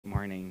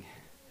morning.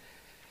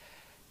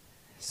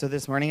 So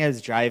this morning I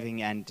was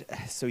driving, and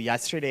so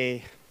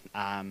yesterday,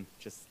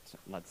 just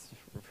let's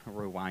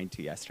rewind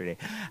to yesterday.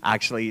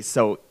 Actually,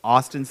 so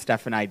Austin,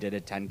 Steph, and I did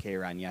a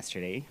 10K run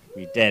yesterday.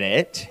 We did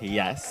it,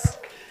 yes.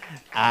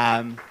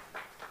 And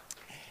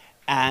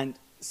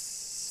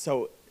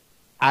so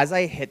as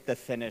I hit the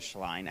finish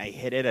line, I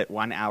hit it at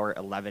 1 hour,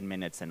 11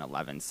 minutes, and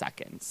 11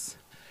 seconds.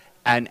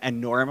 And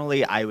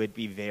normally I would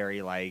be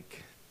very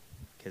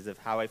because of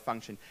how I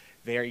function,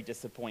 very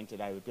disappointed.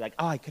 I would be like,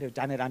 oh, I could have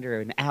done it under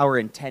an hour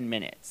and 10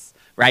 minutes,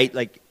 right?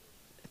 Like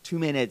 2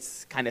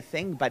 minutes kind of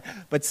thing.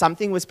 But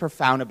something was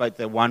profound about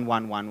the 1,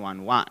 1, 1,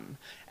 1, 1.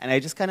 And I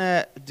just kind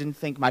of didn't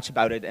think much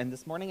about it. And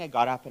this morning I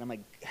got up and I'm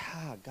like,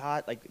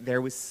 God,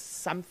 there was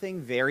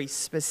something very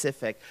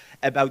specific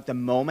about the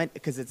moment,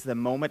 because it's the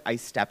moment I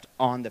stepped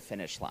on the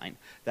finish line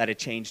that it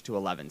changed to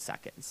 11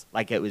 seconds.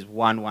 Like it was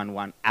 1, 1,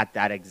 1 at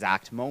that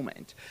exact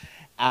moment.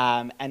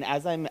 And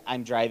as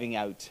I'm driving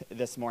out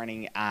this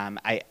morning,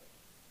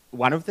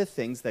 one of the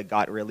things that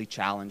God really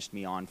challenged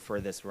me on for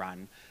this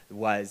run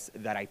was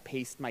that I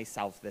paced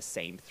myself the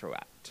same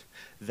throughout.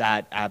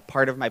 That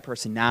part of my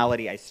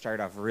personality, I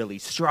start off really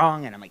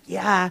strong, and I'm like,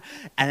 yeah,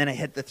 and then I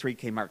hit the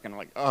 3K mark, and I'm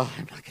like, oh,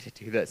 I'm not going to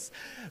do this.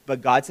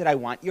 But God said, I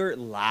want your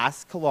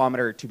last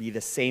kilometer to be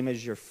the same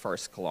as your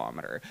first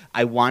kilometer.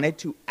 I want it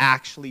to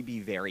actually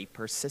be very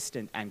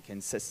persistent and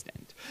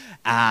consistent.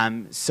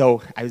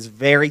 So I was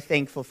very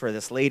thankful for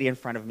this lady in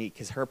front of me,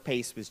 because her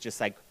pace was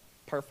just like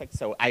perfect.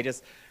 So I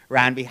just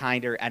ran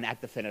behind her, and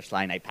at the finish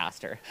line, I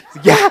passed her.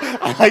 Yeah,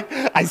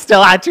 I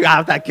still had to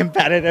have that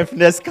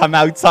competitiveness come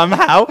out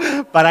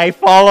somehow, but I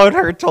followed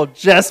her till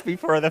just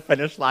before the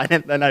finish line,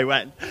 and then I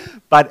went.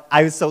 But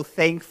I was so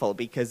thankful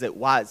because it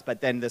was.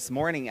 But then this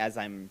morning, as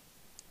I'm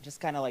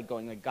just kind of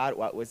going, God,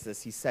 what was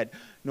this? He said,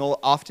 Noel,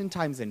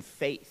 oftentimes in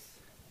faith,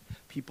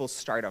 people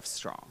start off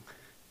strong.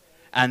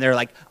 And they're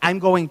like, I'm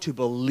going to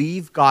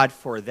believe God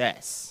for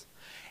this.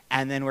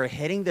 And then we're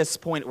hitting this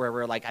point where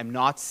we're like, I'm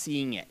not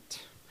seeing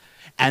it.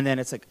 And then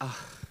it's like,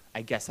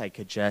 I guess I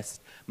could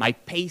my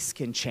pace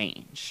can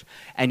change.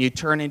 And you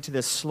turn into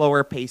this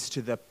slower pace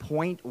to the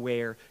point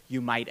where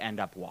you might end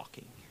up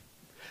walking.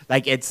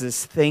 Like it's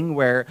this thing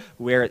where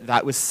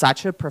that was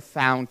such a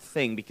profound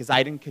thing, because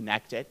I didn't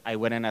connect it. I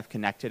wouldn't have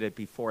connected it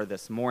before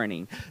this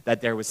morning,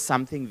 that there was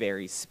something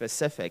very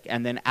specific.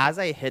 And then as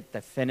I hit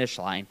the finish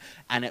line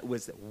and it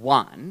was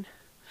 1,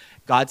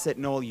 God said,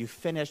 Noel, you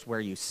finished where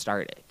you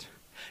started.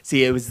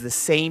 See, it was the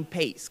same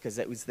pace, because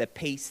it was the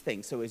pace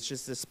thing. So it's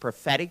just this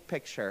prophetic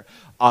picture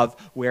of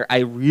where I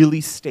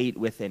really stayed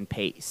within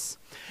pace.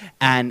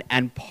 And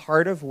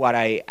part of what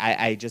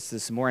I just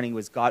this morning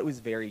was God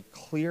was very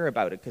clear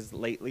about it, because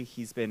lately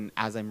he's been,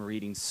 as I'm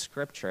reading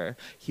scripture,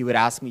 he would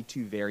ask me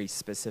 2 very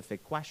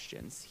specific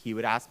questions. He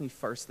would ask me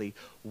firstly,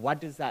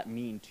 what does that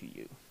mean to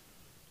you?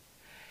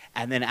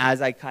 And then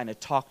as I kind of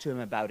talk to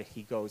him about it,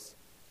 he goes,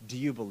 do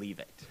you believe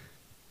it?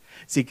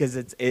 See, because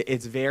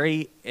it's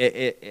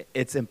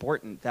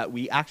important that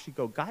we actually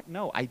go, God,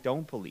 no, I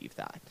don't believe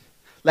that.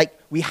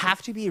 We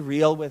have to be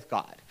real with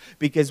God,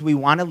 because we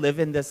want to live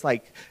in this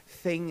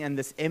thing and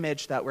this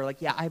image that we're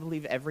like, yeah, I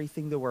believe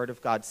everything the Word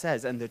of God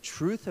says. And the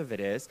truth of it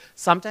is,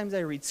 sometimes I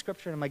read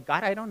Scripture and I'm like,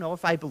 God, I don't know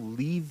if I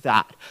believe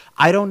that.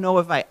 I don't know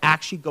if I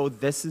actually go,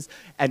 this is,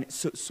 and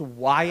so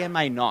why am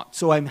I not?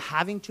 So I'm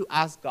having to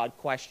ask God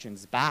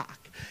questions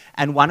back.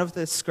 And one of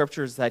the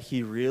scriptures that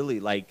he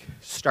really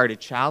started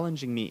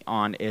challenging me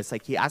on is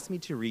he asked me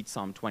to read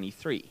Psalm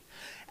 23.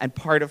 And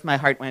part of my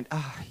heart went,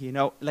 I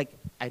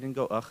didn't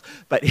go,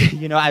 but,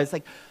 I was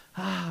like,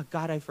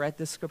 God, I've read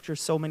this scripture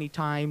so many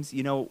times,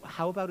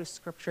 how about a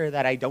scripture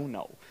that I don't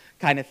know,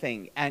 kind of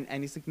thing. And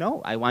he's like,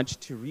 no, I want you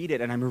to read it.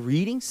 And I'm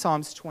reading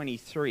Psalms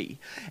 23.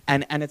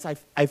 And it's,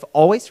 I've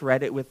always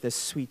read it with this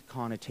sweet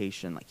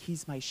connotation,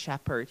 he's my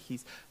shepherd.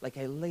 He's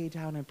I lay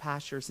down in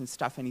pastures and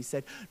stuff. And he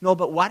said, no,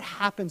 but what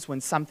happens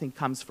when something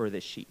comes for the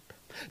sheep?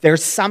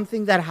 There's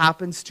something that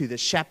happens to the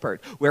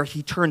shepherd where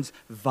he turns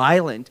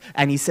violent,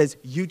 and he says,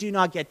 you do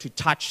not get to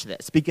touch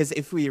this. Because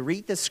if we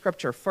read the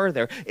scripture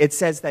further, it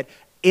says that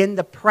in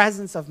the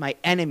presence of my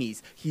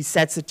enemies, he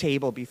sets a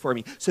table before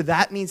me. So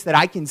that means that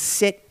I can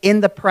sit in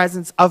the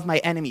presence of my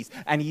enemies,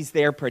 and he's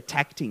there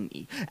protecting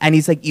me. And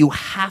he's like, you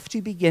have to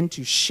begin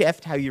to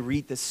shift how you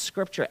read the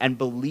scripture and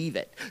believe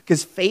it.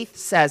 Because faith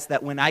says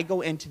that when I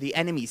go into the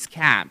enemy's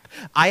camp,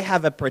 I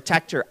have a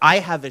protector, I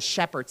have a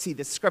shepherd. See,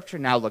 the scripture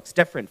now looks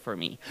different for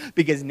me,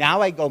 because now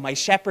I go, my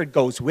shepherd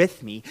goes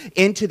with me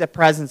into the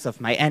presence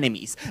of my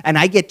enemies, and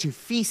I get to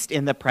feast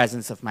in the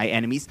presence of my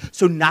enemies,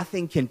 so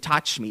nothing can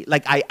touch me.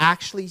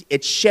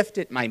 It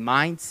shifted my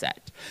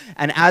mindset.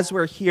 And as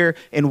we're here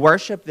in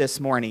worship this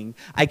morning,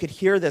 I could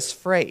hear this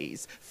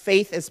phrase,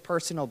 faith is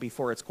personal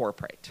before it's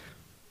corporate.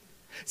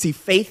 See,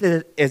 faith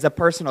is a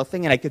personal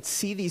thing, and I could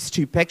see these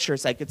 2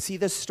 pictures. I could see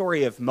the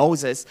story of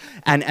Moses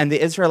and the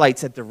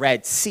Israelites at the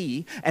Red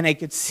Sea, and I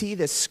could see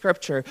this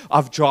scripture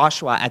of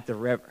Joshua at the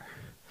river,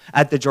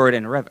 at the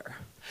Jordan River.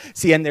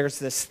 See, and there's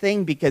this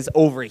thing because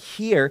over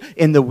here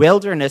in the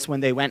wilderness,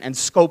 when they went and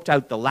scoped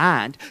out the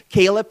land,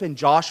 Caleb and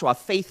Joshua,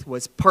 faith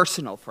was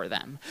personal for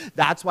them.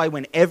 That's why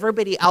when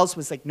everybody else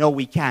was like, no,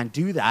 we can't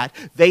do that,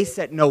 they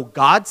said, no,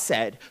 God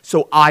said,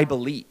 so I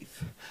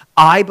believe.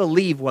 I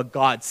believe what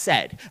God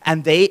said.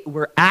 And they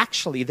were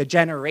actually the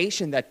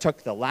generation that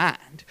took the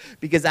land.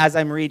 Because as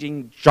I'm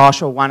reading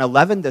Joshua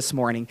 1:11 this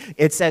morning,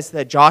 it says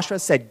that Joshua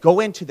said, go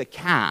into the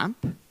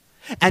camp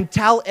and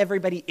tell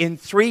everybody in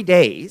 3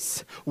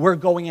 days, we're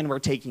going and we're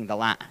taking the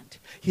land.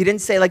 He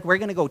didn't say, like, we're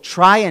going to go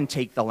try and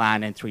take the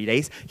land in 3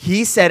 days.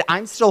 He said,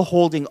 I'm still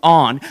holding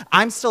on.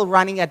 I'm still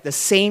running at the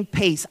same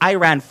pace I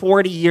ran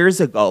 40 years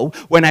ago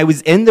when I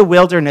was in the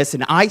wilderness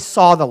and I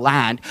saw the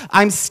land.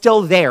 I'm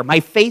still there.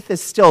 My faith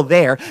is still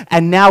there.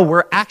 And now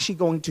we're actually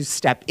going to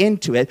step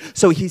into it.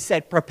 So he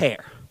said,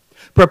 prepare.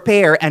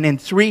 Prepare, and in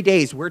 3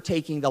 days, we're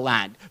taking the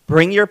land.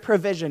 Bring your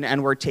provision,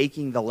 and we're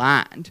taking the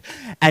land.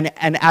 And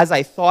as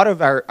I thought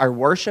of our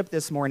worship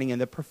this morning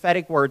and the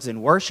prophetic words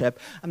in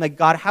worship, I'm like,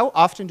 God, how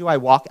often do I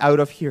walk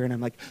out of here and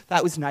I'm like,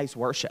 that was nice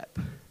worship.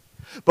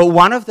 But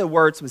one of the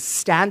words was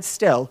stand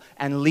still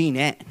and lean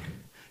in.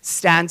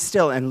 Stand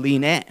still and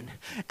lean in.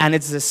 And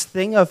it's this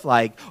thing of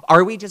like,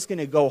 are we just going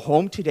to go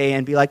home today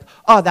and be like,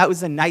 oh, that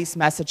was a nice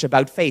message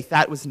about faith.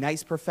 That was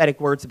nice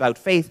prophetic words about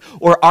faith.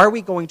 Or are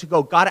we going to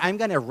go, God, I'm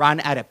going to run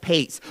at a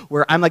pace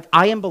where I'm like,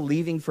 I am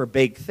believing for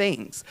big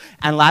things.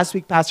 And last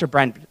week, Pastor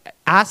Brent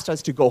asked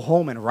us to go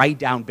home and write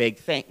down big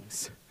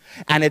things.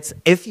 And it's,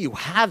 if you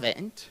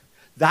haven't,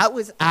 that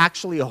was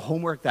actually a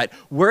homework that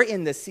we're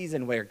in this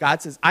season where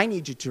God says, I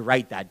need you to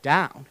write that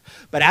down.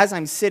 But as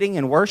I'm sitting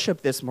in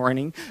worship this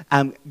morning,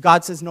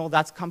 God says, no,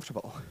 that's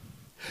comfortable.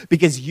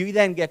 Because you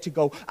then get to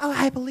go, oh,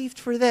 I believed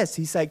for this.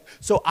 He's like,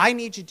 so I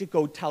need you to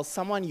go tell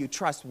someone you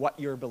trust what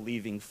you're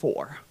believing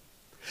for.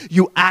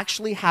 You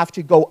actually have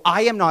to go,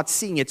 I am not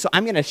seeing it, so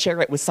I'm going to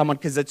share it with someone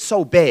because it's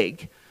so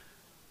big.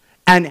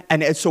 And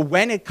so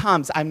when it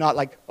comes, I'm not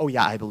like, oh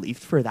yeah, I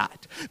believed for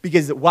that.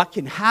 Because what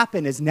can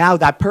happen is now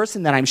that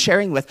person that I'm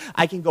sharing with,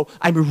 I can go,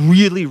 I'm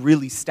really,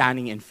 really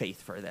standing in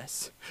faith for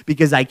this.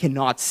 Because I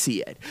cannot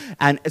see it.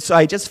 And so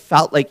I just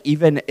felt like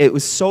even it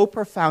was so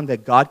profound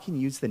that God can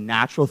use the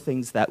natural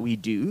things that we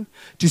do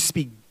to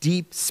speak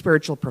deep,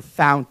 spiritual,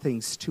 profound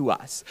things to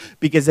us.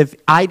 Because if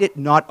I did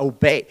not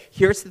obey,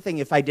 here's the thing,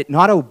 if I did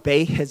not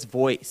obey his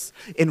voice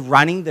in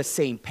running the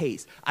same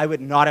pace, I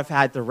would not have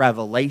had the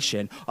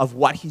revelation of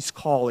what he's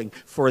calling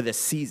for this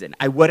season.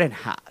 I wouldn't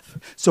have.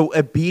 So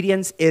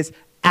obedience is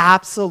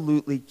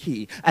absolutely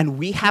key. And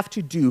we have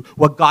to do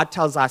what God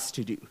tells us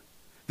to do.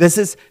 This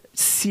is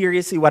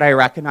seriously what I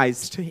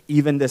recognized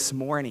even this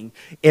morning.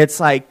 It's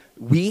like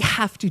we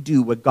have to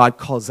do what God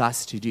calls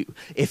us to do.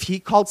 If he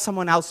called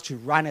someone else to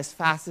run as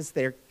fast as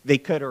they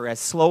could or as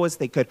slow as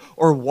they could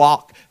or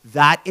walk,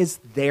 that is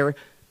their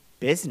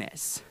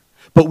business.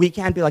 But we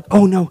can't be like,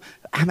 oh no,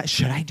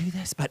 should I do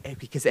this? But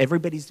because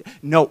everybody's,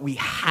 no, we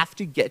have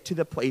to get to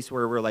the place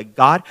where we're like,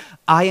 God,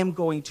 I am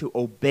going to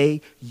obey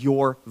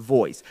your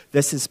voice.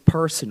 This is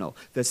personal.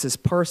 This is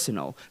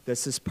personal.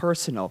 This is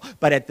personal.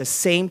 But at the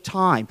same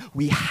time,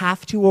 we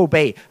have to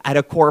obey at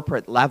a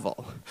corporate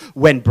level.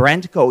 When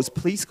Brent goes,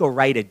 please go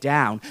write it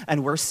down,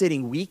 and we're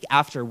sitting week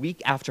after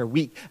week after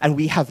week, and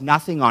we have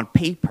nothing on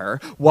paper,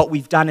 what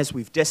we've done is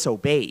we've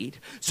disobeyed.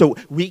 So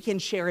we can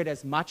share it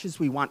as much as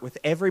we want with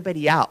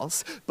everybody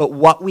else, but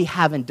what we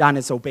haven't done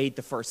is obeyed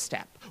the first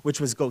step,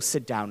 which was go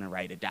sit down and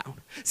write it down.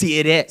 See,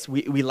 it is.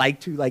 We like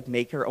to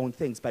make our own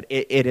things, but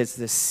it is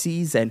the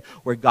season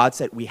where God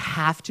said we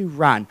have to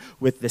run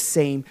with the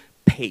same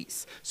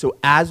pace. So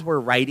as we're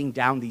writing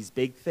down these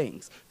big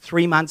things,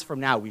 3 months from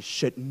now, we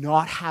should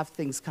not have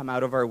things come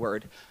out of our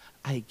word.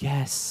 I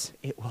guess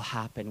it will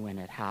happen when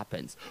it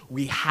happens.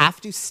 We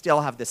have to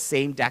still have the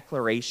same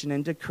declaration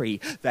and decree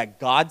that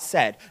God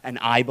said, and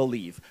I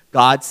believe.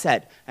 God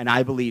said, and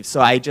I believe.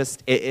 So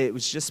it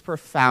was just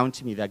profound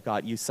to me that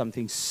God used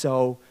something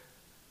so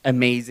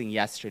amazing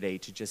yesterday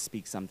to just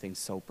speak something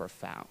so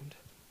profound.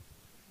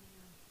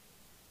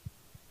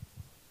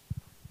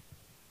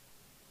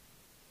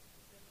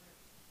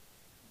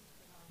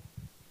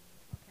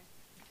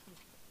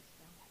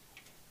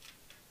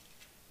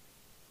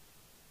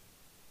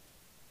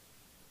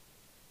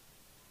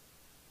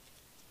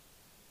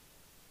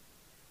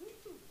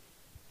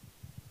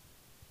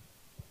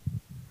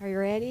 Are you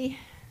ready?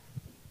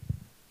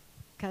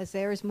 Because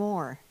there's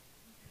more.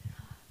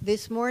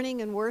 This morning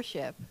in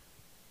worship,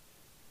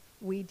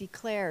 we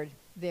declared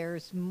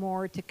there's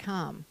more to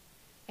come.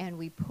 And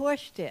we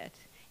pushed it.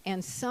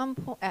 And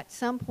at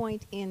some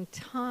point in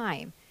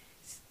time,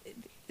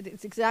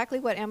 it's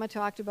exactly what Emma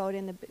talked about.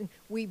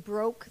 We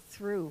broke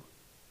through.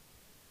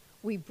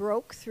 We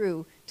broke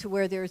through to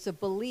where there's a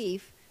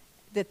belief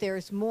that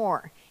there's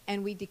more.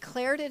 And we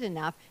declared it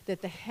enough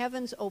that the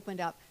heavens opened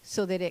up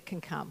so that it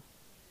can come.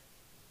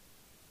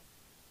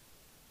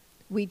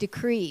 We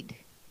decreed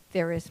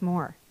there is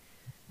more.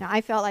 Now, I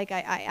felt like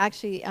I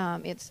actually,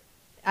 it's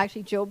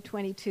actually Job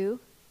 22,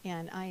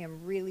 and I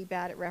am really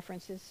bad at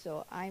references,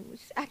 so I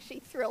was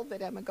actually thrilled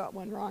that Emma got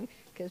one wrong,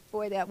 because,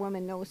 boy, that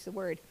woman knows the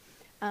word.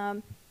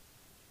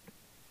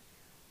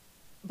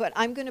 But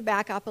I'm going to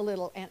back up a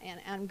little, and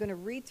I'm going to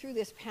read through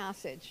this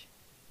passage.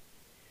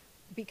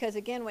 Because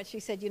again, what she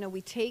said,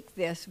 we take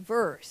this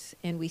verse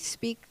and we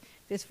speak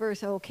this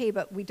verse, okay,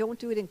 but we don't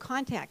do it in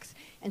context.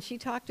 And she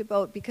talked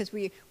about, because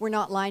we're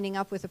not lining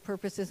up with the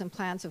purposes and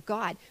plans of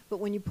God. But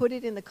when you put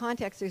it in the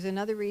context, there's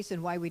another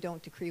reason why we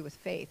don't decree with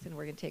faith, and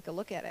we're going to take a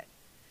look at it.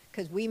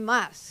 Because we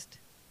must.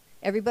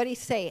 Everybody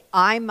say,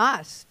 I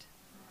must.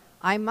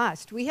 I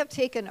must. We have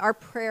taken our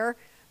prayer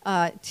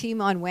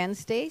team on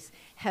Wednesdays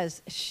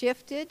has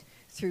shifted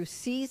through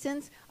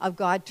seasons of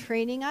God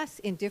training us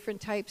in different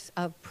types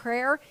of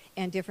prayer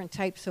and different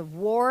types of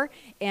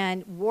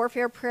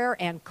warfare prayer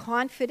and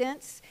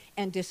confidence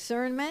and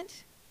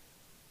discernment.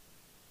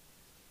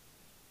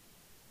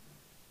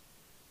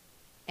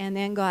 And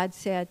then God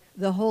said,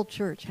 the whole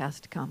church has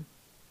to come.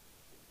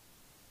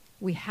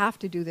 We have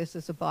to do this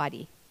as a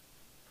body.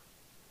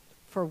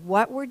 For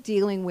what we're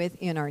dealing with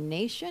in our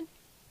nation,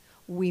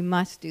 we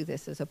must do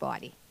this as a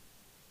body.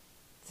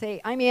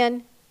 Say, I'm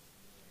in.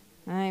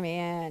 I'm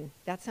in.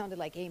 That sounded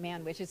like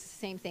amen, which is the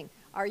same thing.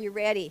 Are you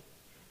ready?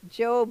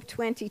 Job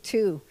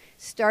 22,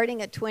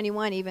 starting at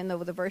 21, even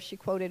though the verse she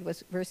quoted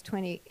was verse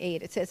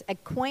 28. It says,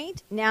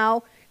 acquaint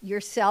now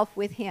yourself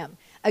with him.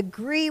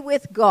 Agree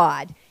with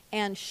God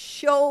and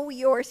show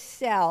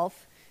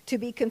yourself to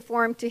be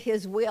conformed to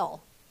his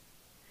will.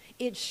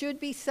 It should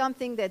be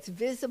something that's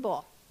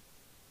visible.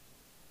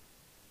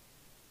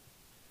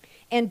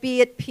 And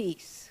be at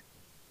peace.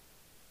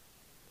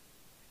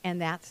 And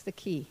that's the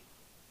key.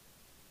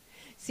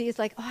 See, it's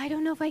like, I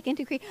don't know if I can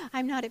decree.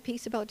 I'm not at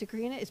peace about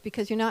decreeing it. It's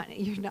because you're not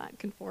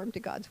conformed to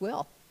God's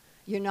will.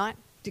 You're not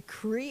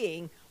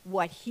decreeing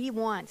what he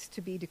wants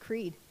to be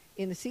decreed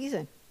in the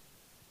season.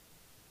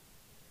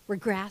 We're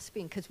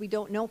grasping because we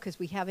don't know, because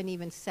we haven't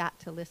even sat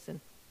to listen.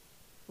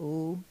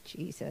 Oh,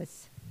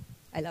 Jesus.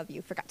 I love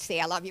you. Forgot to say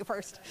I love you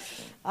first.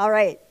 All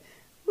right.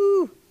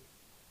 Woo.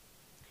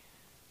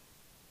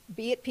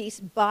 Be at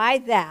peace. By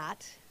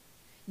that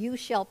you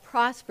shall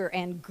prosper,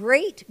 and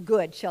great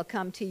good shall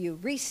come to you.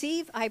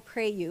 Receive, I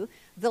pray you,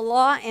 the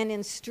law and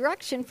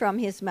instruction from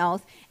his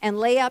mouth, and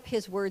lay up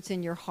his words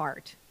in your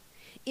heart.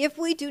 If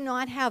we do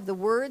not have the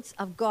words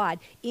of God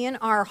in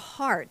our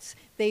hearts,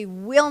 they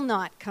will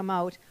not come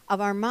out of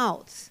our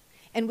mouths.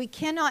 And we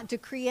cannot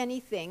decree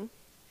anything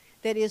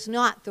that is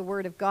not the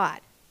word of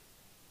God.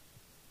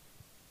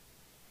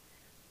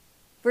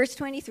 Verse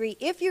 23,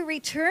 if you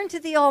return to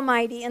the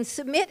Almighty and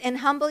submit and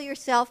humble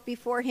yourself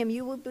before him,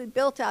 you will be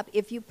built up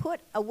if you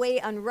put away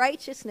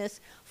unrighteousness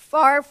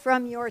far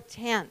from your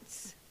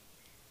tents.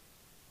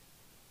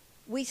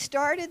 We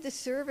started the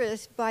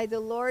service by the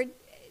Lord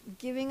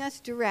giving us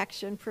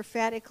direction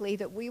prophetically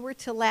that we were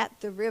to let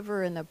the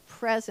river in the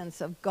presence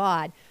of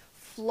God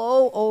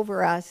flow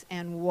over us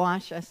and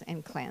wash us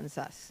and cleanse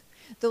us.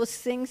 Those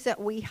things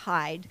that we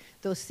hide,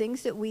 those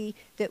things that we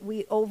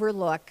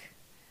overlook,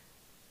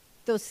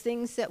 those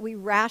things that we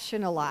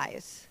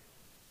rationalize.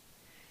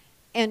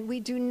 And we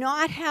do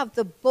not have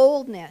the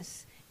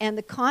boldness and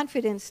the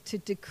confidence to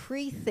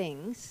decree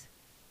things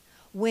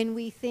when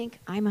we think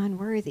I'm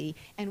unworthy.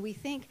 And we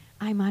think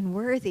I'm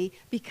unworthy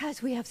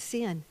because we have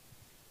sin.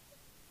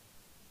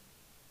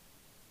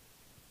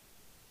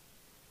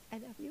 I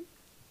love you.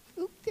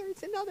 Oop,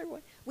 there's another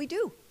one. We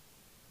do.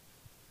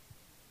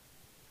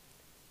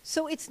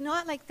 So it's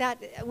not like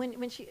that.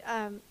 When she...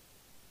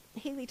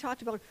 Haley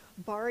talked about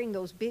barring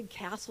those big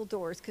castle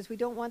doors because we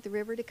don't want the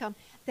river to come.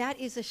 That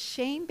is a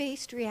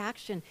shame-based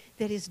reaction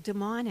that is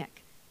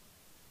demonic.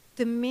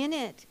 The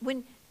minute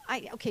when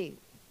I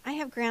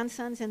have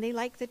grandsons and they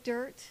like the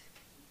dirt,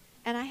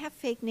 and I have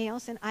fake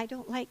nails and I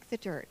don't like the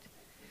dirt.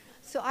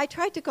 So I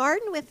tried to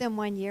garden with them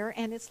one year,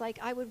 and it's like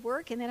I would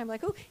work and then I'm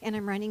like, oh, and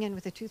I'm running in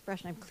with a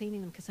toothbrush and I'm cleaning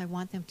them because I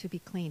want them to be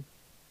clean.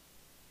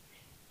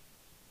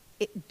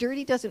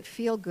 Dirty doesn't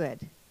feel good.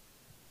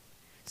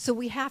 So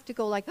we have to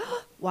go like,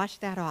 oh, wash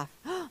that off.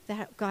 Oh,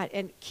 that God,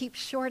 and keep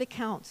short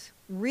accounts,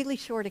 really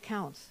short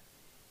accounts,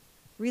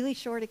 really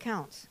short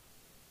accounts.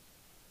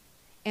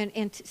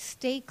 And to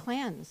stay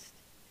cleansed,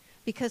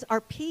 because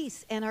our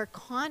peace and our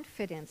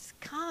confidence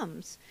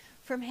comes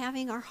from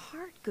having our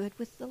heart good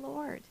with the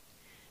Lord,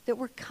 that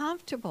we're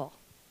comfortable.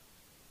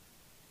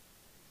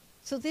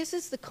 So this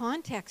is the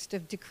context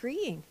of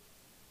decreeing,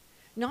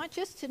 not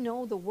just to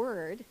know the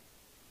word,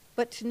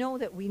 but to know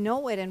that we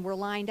know it and we're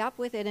lined up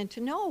with it, and to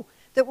know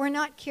that we're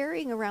not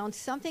carrying around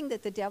something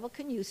that the devil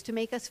can use to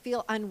make us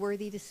feel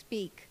unworthy to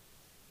speak.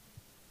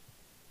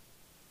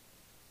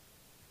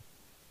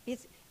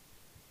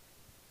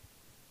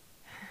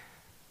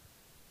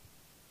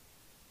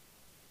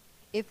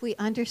 If we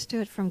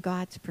understood from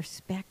God's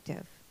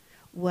perspective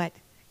what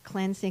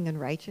cleansing and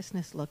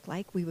righteousness look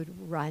like, we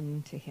would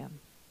run to him.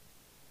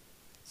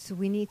 So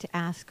we need to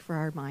ask for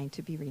our mind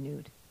to be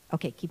renewed.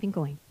 Okay, keeping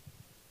going.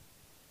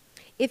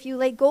 If you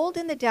lay gold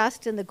in the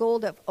dust and the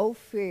gold of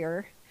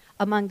Ophir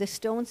among the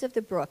stones of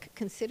the brook,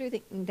 consider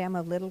them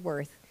of little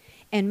worth,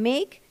 and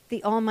make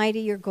the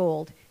Almighty your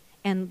gold,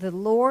 and the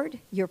Lord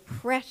your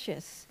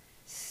precious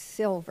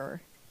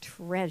silver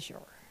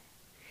treasure.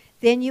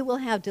 Then you will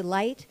have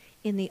delight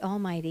in the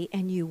Almighty,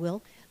 and you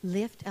will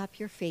Lift up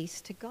your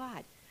face to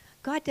God.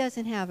 God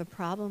doesn't have a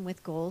problem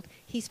with gold.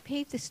 He's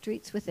paved the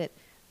streets with it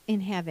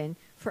in heaven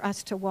for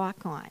us to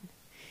walk on.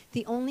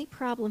 The only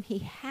problem he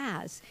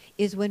has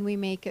is when we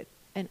make it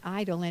an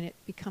idol and it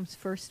becomes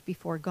first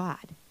before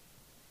God.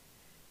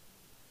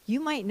 You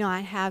might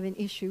not have an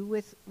issue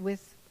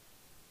with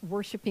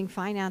worshiping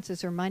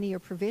finances or money or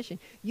provision.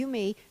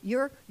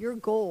 Your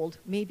gold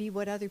may be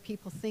what other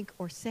people think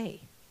or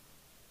say.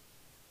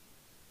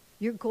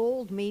 Your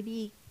gold may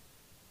be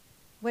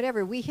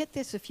whatever. We hit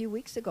this a few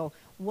weeks ago.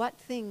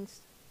 What's in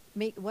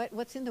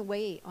the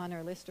way on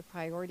our list of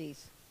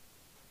priorities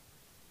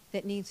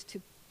that needs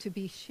to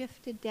be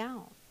shifted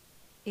down?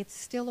 It's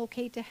still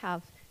okay to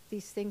have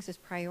these things as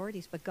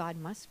priorities, but God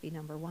must be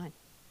number one.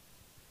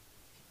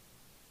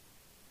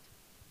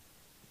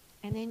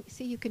 And then,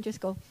 see, you can just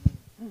go,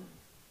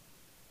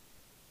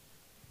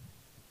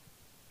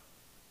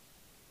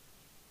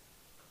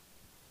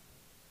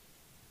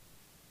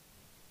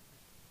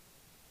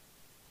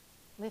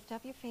 lift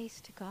up your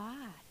face to God.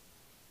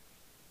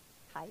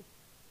 Hi.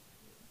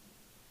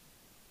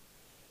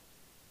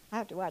 I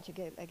have to watch. I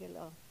get a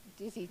little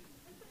dizzy.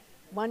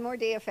 One more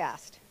day of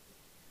fast.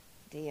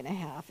 Day and a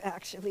half,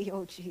 actually.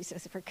 Oh,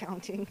 Jesus, we're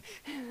counting.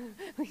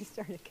 We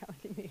started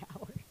counting the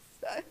hours.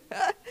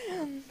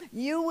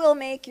 You will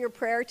make your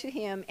prayer to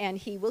him, and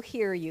he will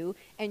hear you,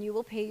 and you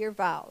will pay your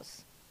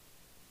vows.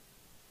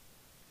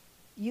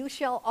 You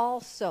shall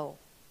also.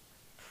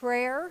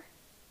 Prayer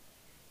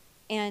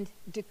and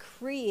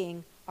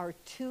decreeing are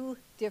two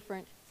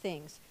different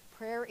things.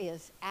 Prayer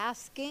is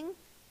asking.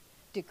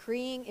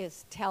 Decreeing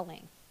is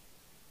telling.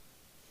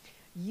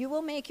 You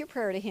will make your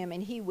prayer to him,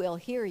 and he will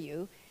hear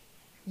you.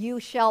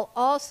 You shall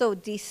also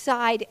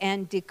decide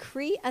and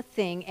decree a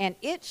thing, and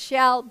it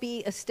shall be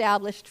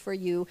established for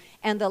you,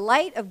 and the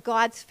light of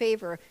God's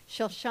favor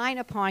shall shine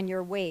upon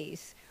your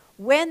ways.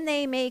 When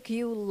they make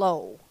you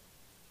low,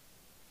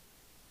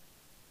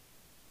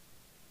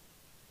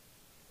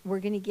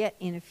 we're going to get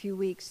in a few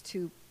weeks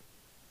to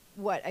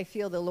what I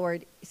feel the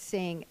Lord is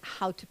saying,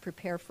 how to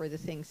prepare for the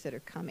things that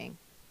are coming.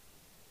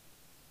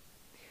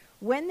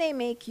 When they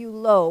make you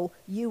low,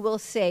 you will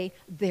say,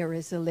 there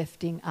is a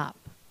lifting up.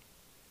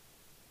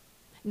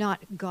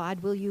 Not,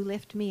 God, will you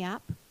lift me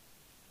up?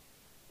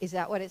 Is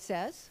that what it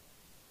says?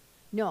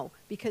 No,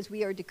 because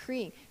we are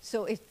decreeing.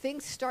 So if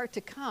things start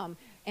to come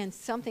and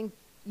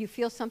you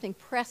feel something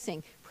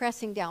pressing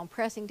down,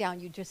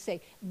 you just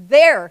say,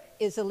 there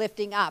is a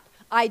lifting up.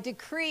 I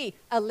decree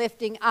a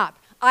lifting up.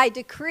 I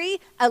decree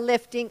a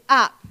lifting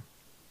up.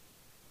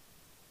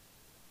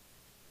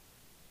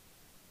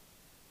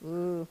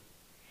 Ooh.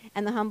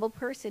 And the humble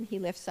person he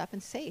lifts up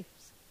and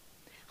saves.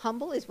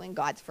 Humble is when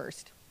God's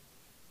first.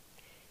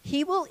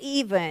 He will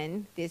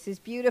even, this is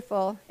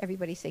beautiful,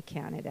 everybody say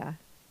Canada.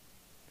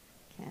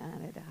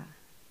 Canada.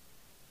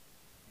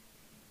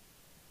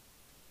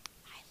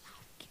 I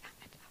love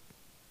Canada.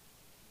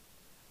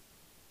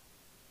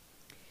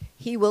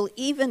 He will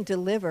even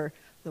deliver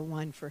the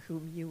one for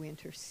whom you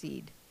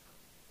intercede,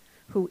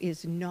 who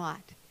is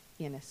not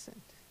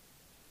innocent.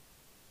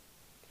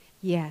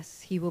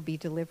 Yes, he will be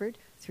delivered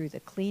through the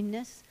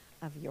cleanness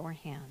of your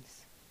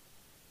hands.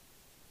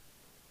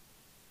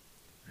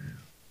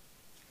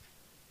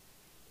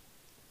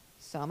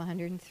 Psalm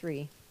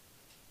 103.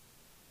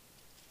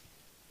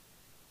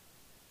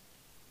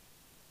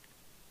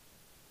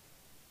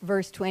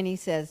 Verse 20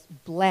 says,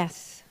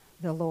 bless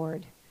the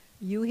Lord,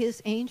 you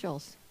his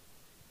angels,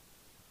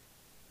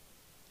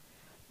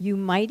 you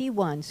mighty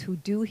ones who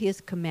do his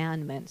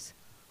commandments,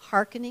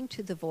 hearkening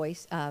to the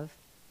voice of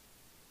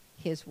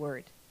his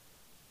word.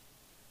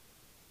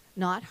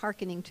 Not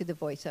hearkening to the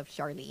voice of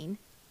Charlene,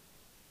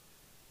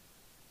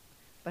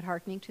 but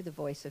hearkening to the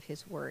voice of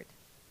his word.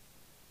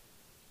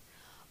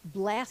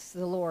 Bless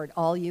the Lord,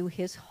 all you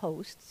his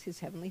hosts,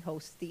 his heavenly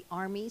hosts, the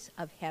armies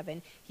of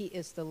heaven. He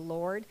is the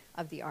Lord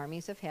of the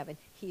armies of heaven.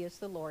 He is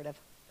the Lord of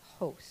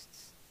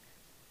hosts.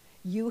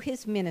 You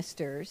his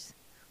ministers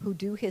who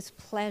do his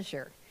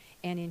pleasure.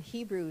 And in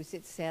Hebrews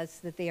it says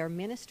that they are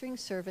ministering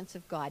servants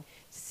of God,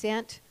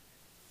 sent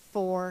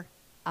for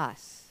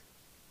us.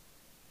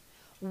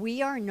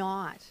 We are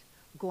not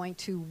going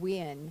to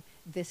win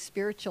this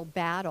spiritual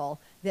battle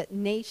that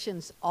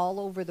nations all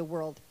over the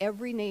world,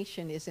 every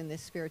nation is in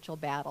this spiritual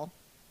battle.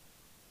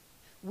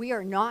 We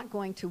are not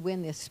going to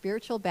win this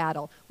spiritual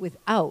battle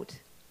without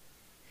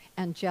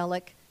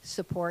angelic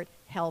support,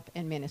 help,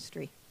 and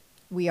ministry.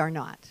 We are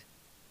not.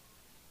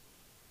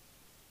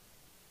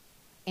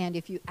 And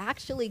if you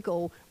actually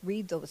go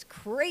read those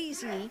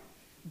crazy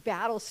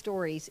battle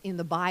stories in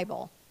the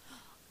Bible,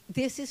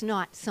 this is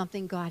not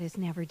something God has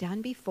never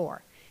done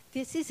before.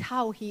 This is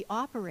how he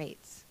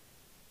operates.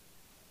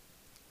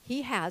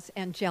 He has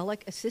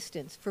angelic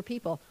assistance for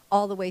people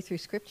all the way through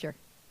Scripture.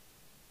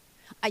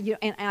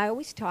 And I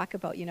always talk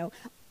about,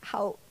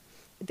 how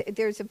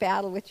there's a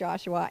battle with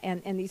Joshua,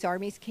 and these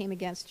armies came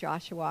against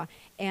Joshua,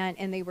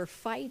 and they were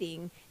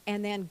fighting,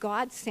 and then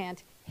God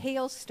sent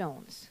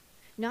hailstones,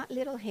 not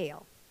little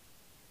hail,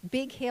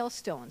 big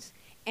hailstones,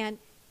 and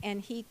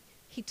he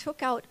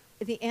took out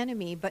the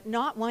enemy, but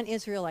not one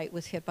Israelite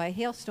was hit by a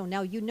hailstone.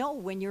 Now, you know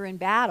when you're in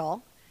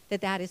battle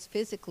that is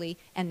physically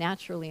and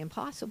naturally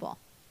impossible.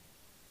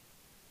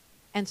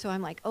 And so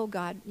I'm like, oh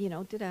God,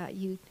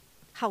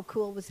 how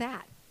cool was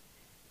that?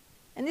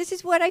 And this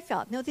is what I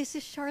felt. No, this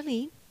is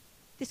Charlene.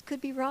 This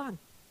could be wrong.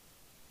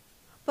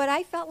 But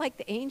I felt like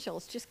the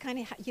angels just kind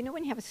of,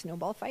 when you have a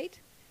snowball fight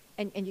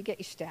and you get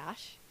your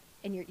stash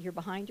and you're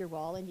behind your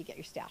wall and you get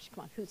your stash.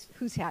 Come on,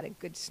 who's had a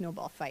good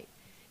snowball fight?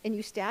 And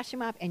you stash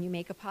them up and you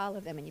make a pile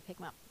of them and you pick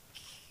them up.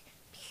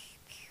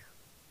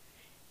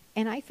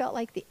 And I felt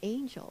like the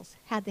angels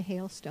had the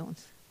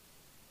hailstones.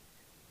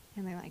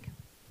 And they're like,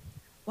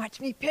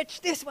 watch me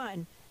pitch this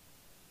one.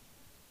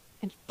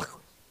 And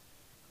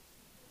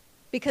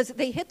because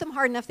they hit them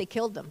hard enough, they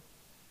killed them.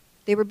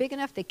 They were big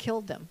enough, they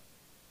killed them.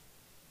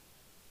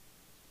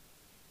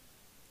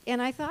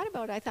 And I thought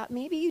about it. I thought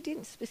maybe you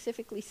didn't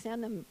specifically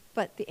send them,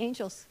 but the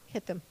angels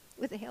hit them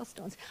with the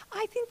hailstones.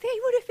 I think they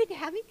would have been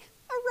having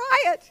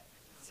a riot.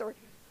 Sorry.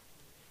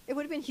 It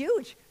would have been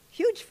huge,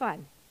 huge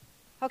fun.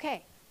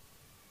 Okay.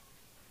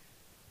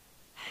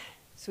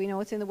 So we know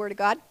what's in the Word of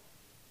God.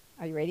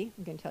 Are you ready?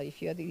 I'm going to tell you a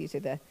few of these.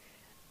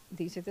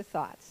 These are the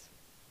thoughts.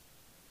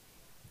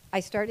 I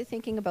started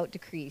thinking about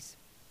decrees.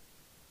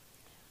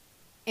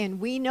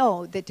 And we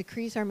know that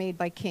decrees are made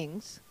by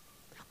kings.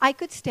 I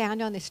could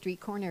stand on the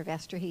street corner of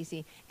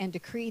Esterhazy and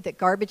decree that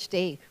garbage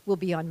day will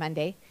be on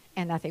Monday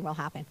and nothing will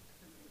happen.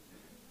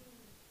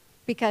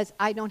 Because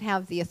I don't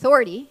have the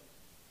authority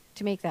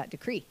to make that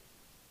decree.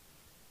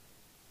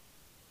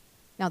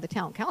 Now the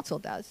town council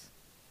does,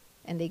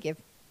 and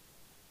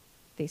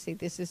they say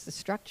this is the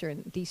structure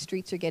and these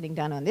streets are getting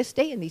done on this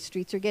day and these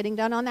streets are getting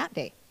done on that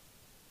day.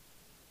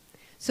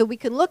 So we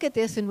can look at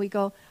this and we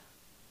go,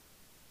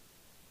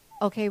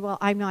 okay, well,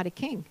 I'm not a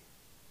king.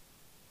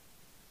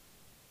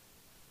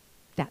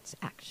 That's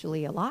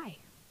actually a lie,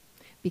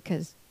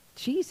 because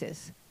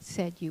Jesus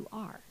said you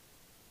are.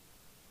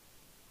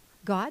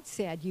 God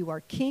said you are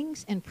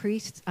kings and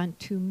priests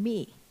unto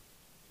me.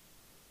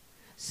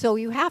 So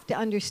you have to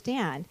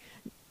understand,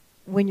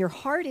 when your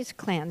heart is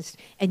cleansed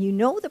and you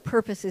know the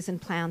purposes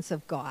and plans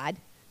of God,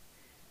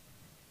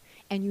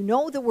 and you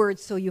know the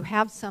words so you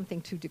have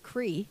something to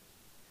decree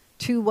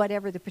to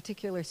whatever the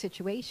particular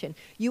situation,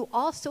 you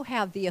also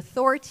have the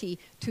authority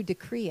to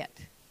decree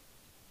it.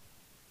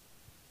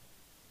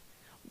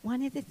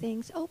 One of the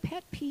things,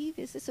 pet peeve,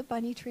 is this a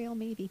bunny trail?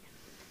 Maybe.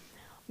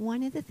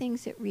 One of the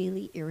things that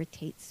really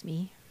irritates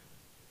me,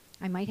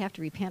 I might have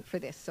to repent for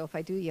this, so if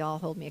I do, you all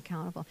hold me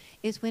accountable,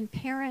 is when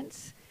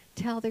parents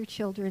tell their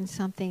children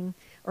something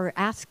or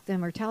ask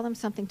them or tell them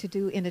something to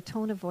do in a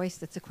tone of voice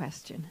that's a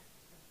question.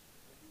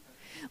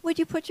 Would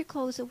you put your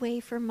clothes away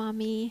for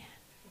Mommy?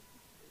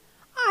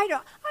 I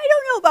don't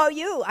know about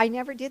you. I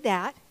never did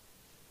that.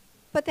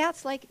 But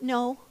that's like,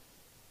 no.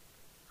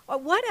 Or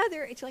what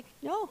other, it's like,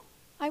 no,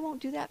 I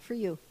won't do that for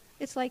you.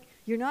 It's like,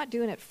 you're not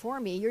doing it for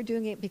me. You're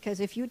doing it because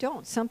if you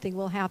don't, something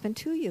will happen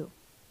to you.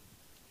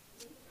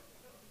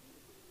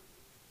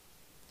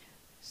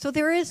 So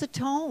there is a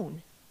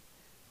tone.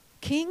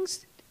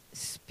 Kings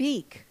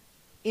speak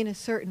in a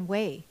certain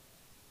way.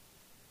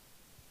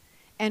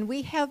 And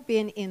we have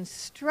been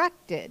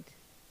instructed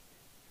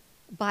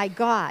by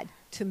God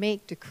to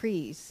make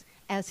decrees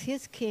as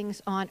his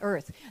kings on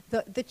earth.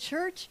 The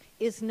church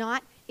is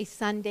not a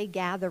Sunday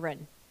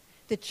gathering.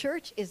 The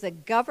church is a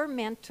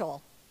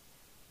governmental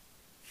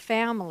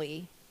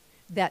family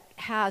that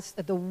has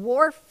the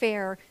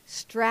warfare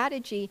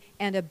strategy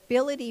and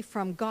ability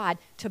from God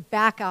to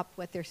back up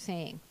what they're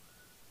saying.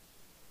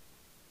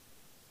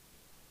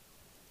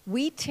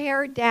 We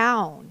tear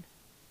down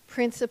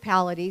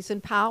principalities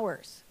and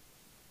powers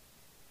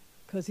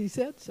because he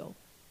said so.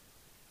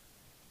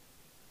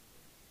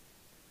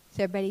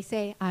 So everybody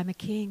say, I'm a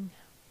king.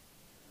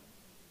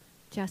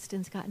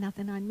 Justin's got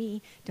nothing on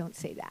me. Don't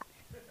say that.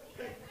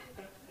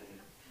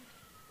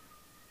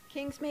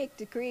 Kings make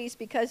decrees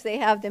because they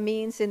have the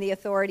means and the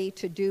authority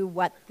to do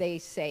what they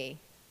say.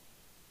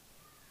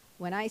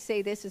 When I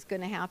say this is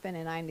going to happen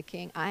and I'm the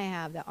king, I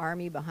have the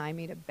army behind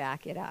me to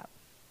back it up.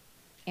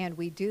 And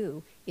we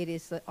do. It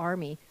is the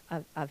army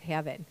of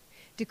heaven.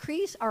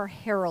 Decrees are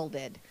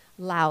heralded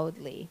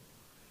loudly.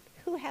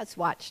 Who has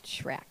watched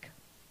Shrek?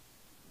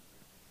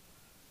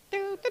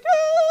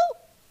 Do-do-do!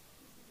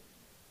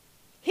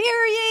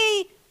 Hear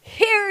ye!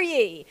 Hear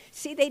ye!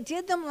 See, they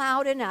did them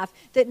loud enough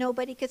that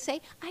nobody could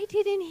say, I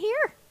didn't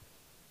hear.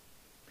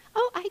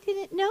 Oh, I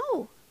didn't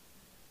know.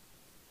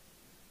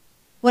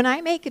 When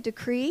I make a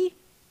decree,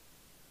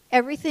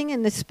 everything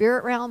in the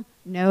spirit realm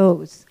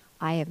knows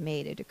I have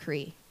made a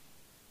decree.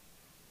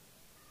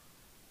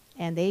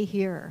 And they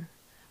hear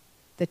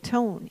the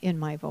tone in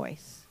my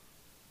voice.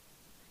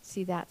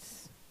 See,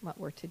 that's what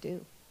we're to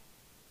do.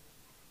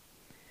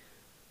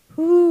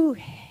 Ooh,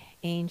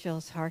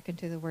 angels, hearken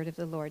to the word of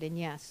the Lord. And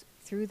yes,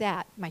 through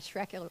that, my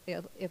Shrek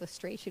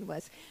illustration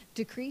was,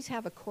 decrees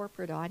have a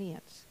corporate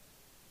audience.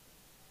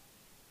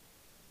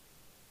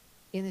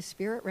 In the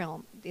spirit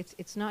realm,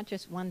 it's not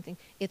just one thing.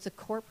 It's a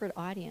corporate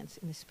audience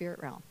in the spirit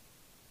realm.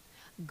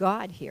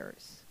 God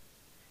hears.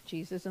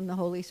 Jesus and the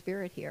Holy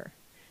Spirit hear.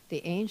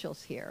 The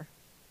angels hear.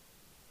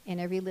 And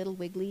every little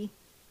wiggly,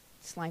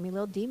 slimy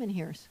little demon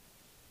hears.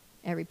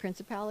 Every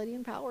principality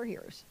and power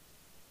hears.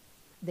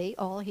 They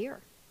all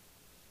hear.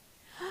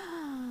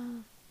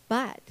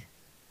 But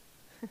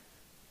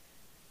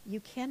you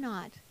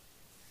cannot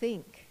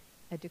think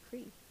a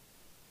decree.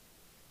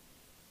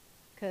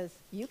 Because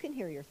you can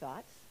hear your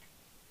thoughts.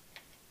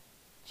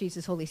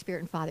 Jesus, Holy Spirit,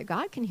 and Father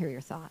God can hear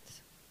your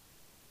thoughts.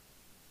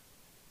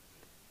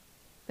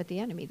 But the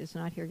enemy does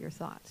not hear your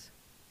thoughts.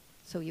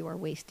 So you are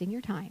wasting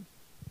your time.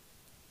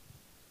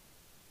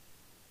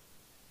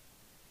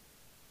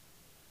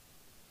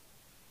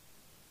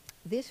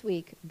 This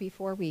week,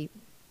 before we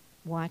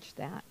watched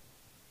that,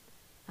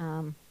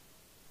 I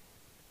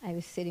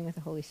was sitting with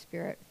the Holy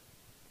Spirit,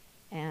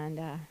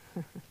 and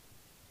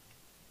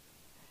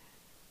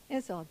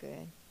it's all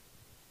good.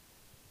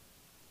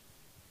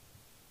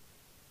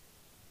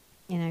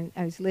 And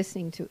I was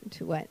listening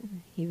to what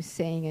he was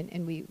saying,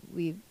 and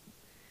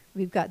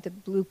we've got the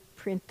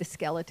blueprint, the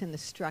skeleton, the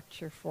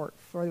structure for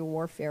the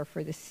warfare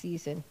for this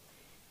season,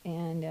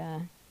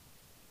 and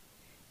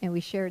we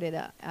shared it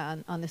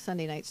on the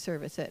Sunday night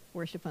service at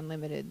Worship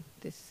Unlimited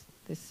this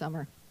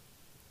summer.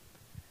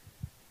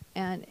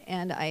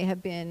 And I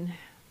have been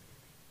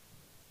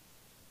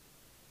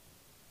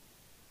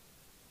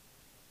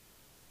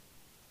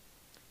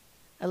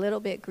a little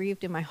bit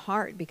grieved in my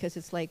heart, because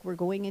it's like we're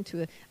going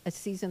into a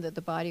season that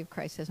the body of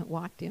Christ hasn't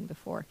walked in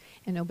before,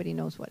 and nobody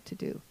knows what to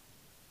do.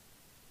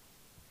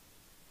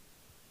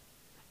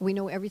 We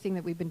know everything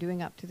that we've been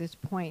doing up to this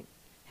point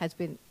has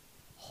been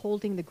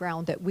holding the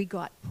ground that we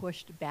got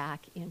pushed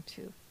back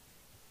into.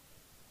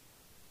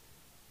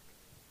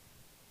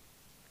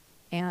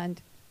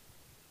 And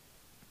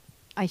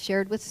I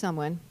shared with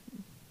someone,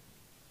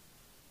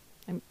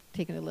 I'm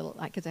taking a little,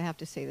 because I have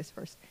to say this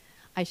first.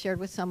 I shared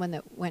with someone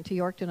that went to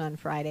Yorkton on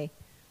Friday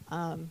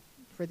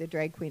for the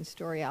Drag Queen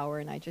Story Hour,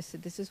 and I just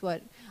said, this is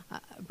what,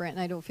 Brent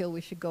and I don't feel we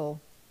should go,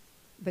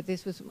 but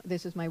this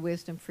is my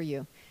wisdom for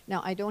you.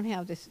 Now, I don't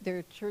have this, there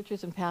are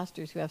churches and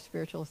pastors who have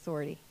spiritual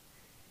authority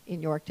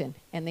in Yorkton,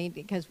 and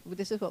because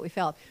this is what we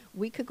felt.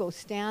 We could go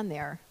stand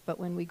there, but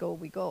when we go,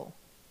 we go.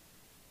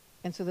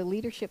 And so the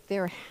leadership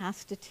there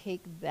has to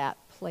take that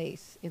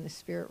place in the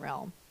spirit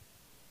realm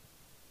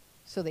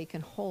so they can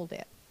hold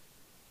it.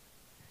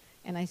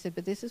 And I said,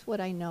 but this is what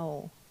I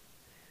know.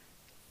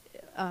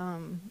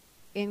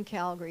 In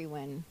Calgary,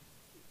 when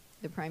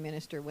the Prime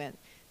Minister went,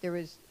 there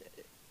was,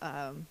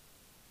 I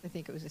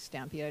think it was a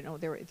stampede, I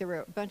don't know, there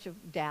were a bunch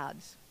of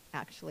dads,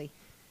 actually,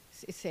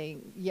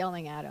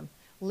 yelling at him,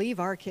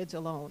 leave our kids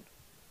alone,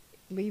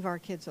 leave our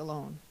kids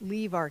alone,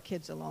 leave our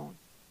kids alone.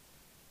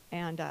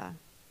 And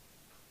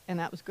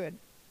that was good.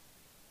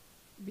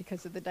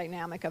 Because of the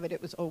dynamic of it, it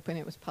was open,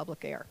 it was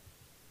public air.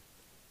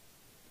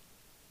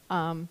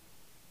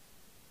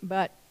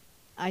 But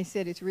I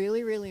said it's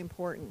really, really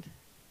important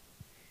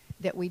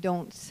that we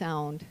don't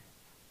sound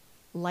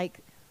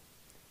like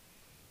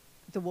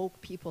the woke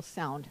people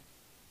sound.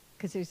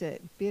 Because there's a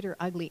bitter,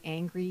 ugly,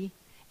 angry,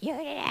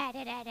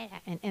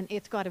 and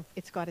it's got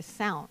a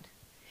sound.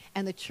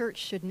 And the church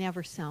should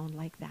never sound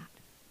like that.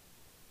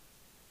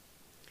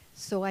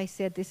 So I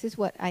said, this is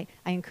what I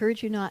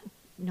encourage you not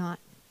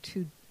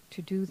to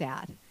do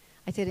that.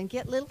 I said, and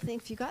get little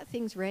things, you got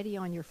things ready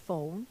on your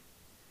phone,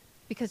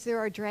 because there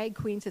are drag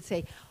queens that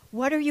say,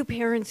 what are you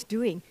parents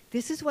doing?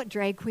 This is what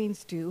drag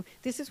queens do.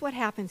 This is what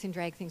happens in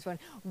drag things.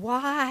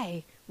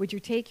 Why would you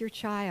take your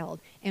child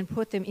and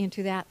put them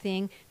into that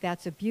thing?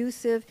 That's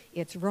abusive.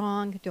 It's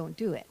wrong. Don't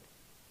do it.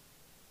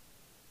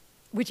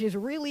 Which is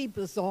really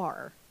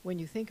bizarre when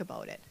you think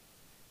about it.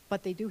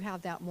 But they do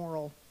have that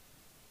moral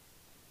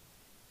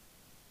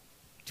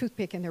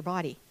toothpick in their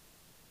body.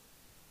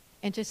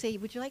 And just say,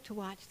 would you like to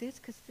watch this?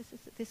 Because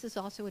this is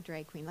also a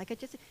drag queen. Like,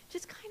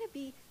 just kind of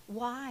be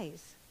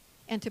wise,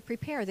 and to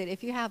prepare that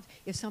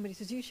if somebody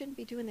says you shouldn't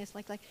be doing this,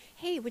 like,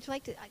 hey, would you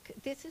like to?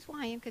 This is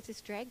why I am, because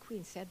this drag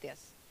queen said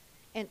this,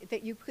 and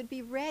that you could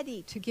be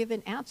ready to give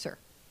an answer,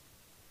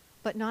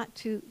 but not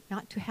to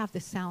have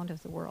the sound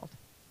of the world.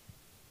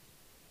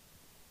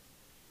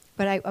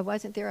 But I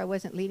wasn't there. I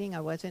wasn't leading.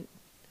 I wasn't,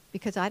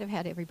 because I'd have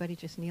had everybody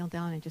just kneel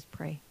down and just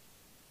pray.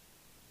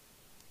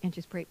 And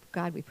just pray,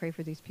 God, we pray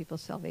for these people's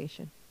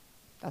salvation.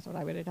 That's what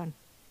I would have done.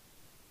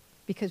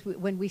 Because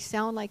when we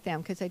sound like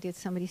them, because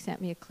somebody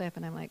sent me a clip,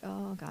 and I'm like,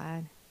 oh,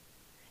 God.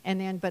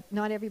 But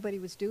not everybody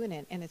was doing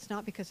it, and it's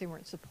not because they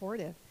weren't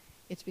supportive.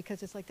 It's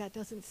because it's like, that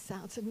doesn't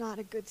sound, it's not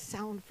a good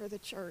sound for the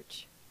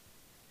church.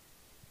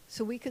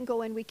 So we can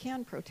go and we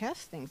can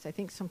protest things. I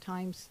think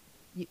sometimes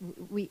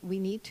we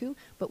need to,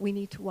 but we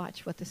need to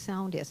watch what the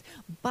sound is.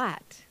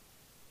 But,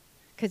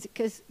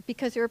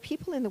 because there are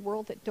people in the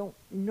world that don't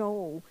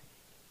know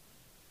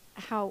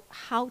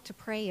how to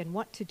pray and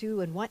what to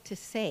do and what to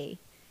say.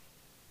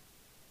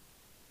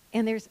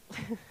 And there's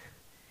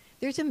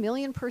there's a 1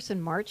 million person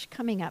march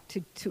coming up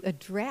to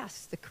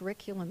address the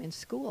curriculum in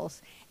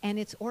schools, and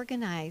it's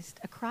organized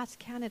across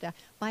Canada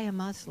by a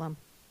Muslim.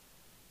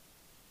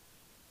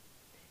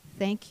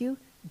 Thank you,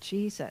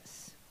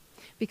 Jesus.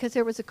 Because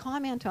there was a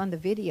comment on the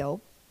video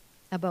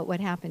about what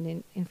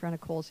happened in front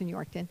of Coles in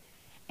Yorkton.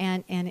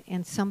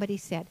 And somebody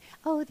said,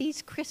 oh,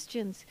 these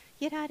Christians,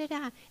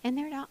 da-da-da-da, and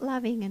they're not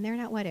loving and they're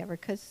not whatever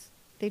because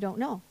they don't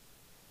know.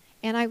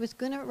 And I was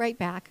going to write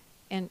back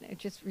and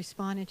just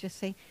respond and just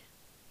say,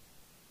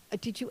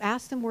 did you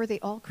ask them, were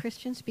they all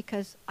Christians?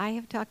 Because I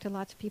have talked to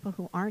lots of people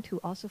who aren't, who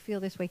also feel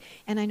this way.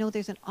 And I know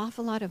there's an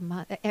awful lot of,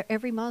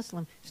 every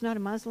Muslim, there's not a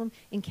Muslim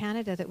in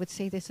Canada that would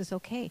say this is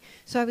okay.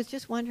 So I was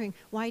just wondering,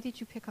 why did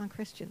you pick on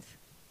Christians?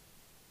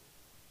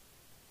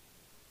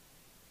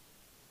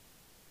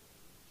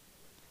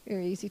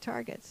 Very easy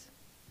targets.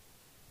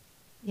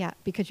 Yeah,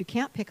 because you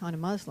can't pick on a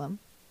Muslim.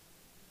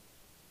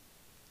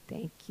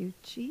 Thank you,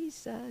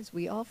 Jesus.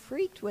 We all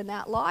freaked when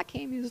that law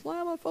came,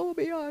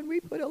 Islamophobia, and we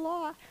put a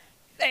law.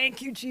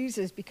 Thank you,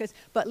 Jesus.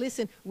 But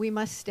listen, we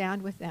must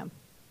stand with them.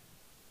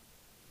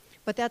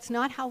 But that's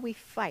not how we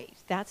fight.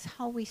 That's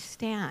how we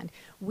stand.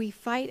 We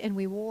fight and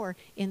we war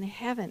in the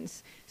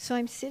heavens. So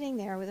I'm sitting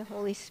there with the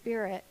Holy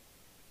Spirit.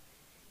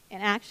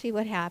 And actually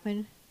what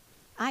happened,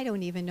 I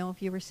don't even know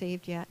if you were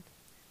saved yet.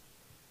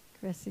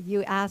 Chris,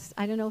 you asked,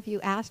 I don't know if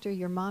you asked or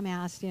your mom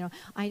asked,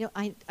 I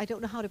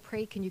don't know how to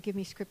pray. Can you give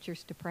me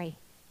scriptures to pray?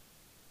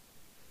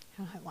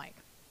 And I'm like,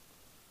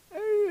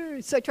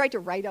 so I tried to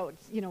write out,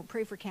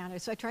 pray for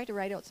Canada. So I tried to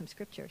write out some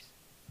scriptures.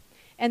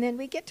 And then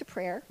we get to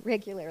prayer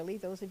regularly.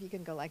 Those of you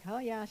can go like, oh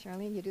yeah,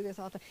 Charlene, you do this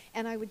all the time.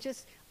 And I would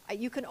just,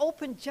 you can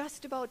open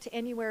just about to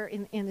anywhere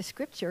in the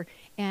scripture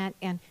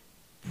and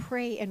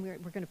pray. And we're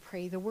going to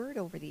pray the word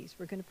over these.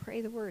 We're going to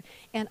pray the word.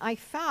 And I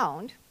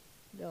found,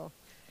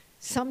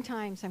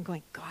 sometimes I'm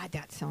going, God,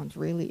 that sounds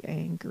really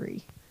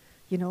angry,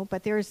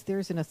 but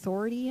there's an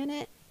authority in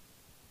it.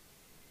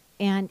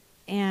 And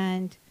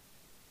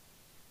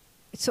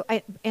so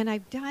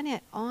I've done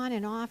it on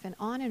and off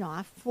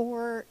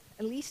for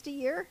at least a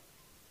year.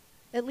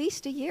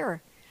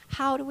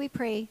 How do we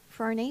pray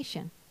for our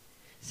nation?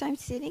 So I'm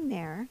sitting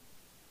there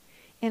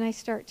and I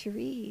start to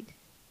read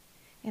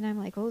and I'm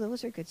like, oh,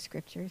 those are good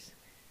scriptures.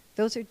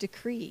 Those are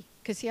decree.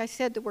 Because see, I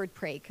said the word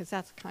pray because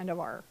that's kind of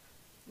our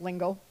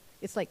lingo.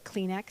 It's like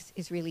Kleenex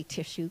is really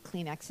tissue.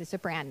 Kleenex is a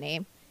brand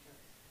name.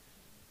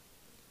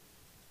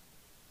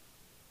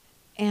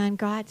 And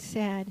God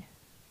said,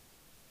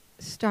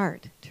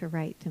 start to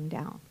write them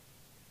down.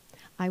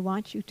 I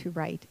want you to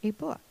write a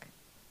book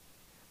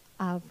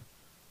of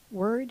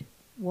word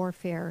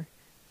warfare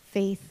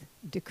faith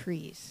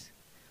decrees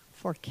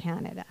for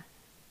Canada.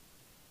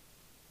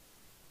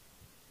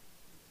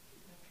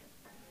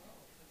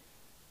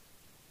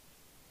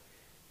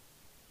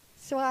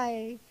 So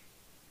I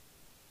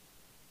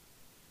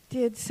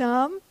did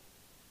some,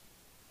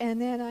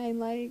 and then I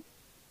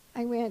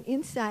went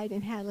inside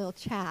and had a little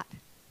chat.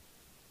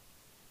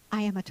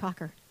 I am a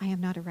talker. I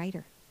am not a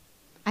writer.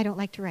 I don't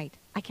like to write.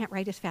 I can't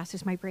write as fast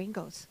as my brain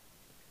goes.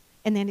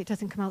 And then it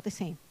doesn't come out the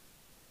same.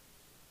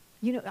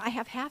 I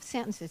have half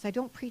sentences. I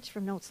don't preach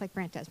from notes like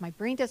Brent does. My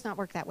brain does not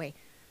work that way.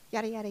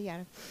 Yada, yada,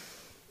 yada.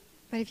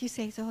 But if you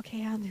say, so,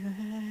 okay, I'll do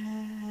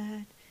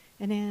it.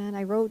 And then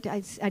I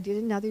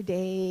did another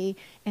day.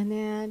 And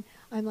then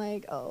I'm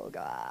like, oh,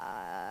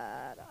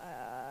 God.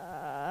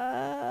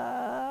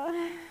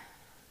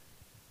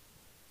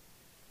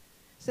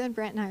 So then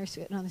Brent and I are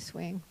sitting on the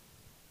swing.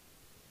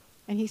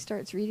 And he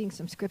starts reading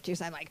some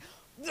scriptures. I'm like,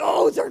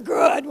 those are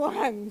good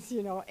ones,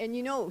 And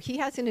he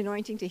has an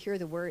anointing to hear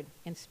the word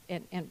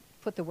and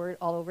put the word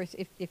all over.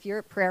 If you're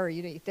a prayer,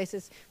 this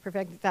is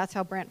perfect. That's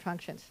how Brent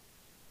functions.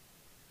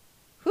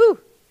 Whew.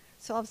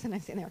 So all of a sudden I'm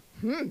sitting there,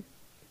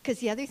 Because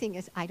the other thing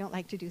is I don't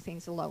like to do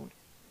things alone.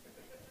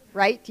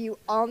 Right? You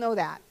all know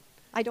that.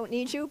 I don't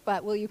need you,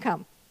 but will you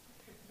come?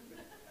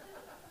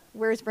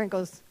 Whereas Brent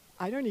goes,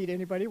 I don't need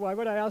anybody. Why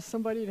would I ask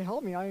somebody to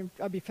help me?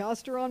 I'll be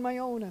faster on my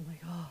own. I'm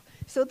like, oh.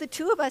 So the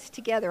two of us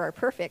together are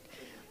perfect.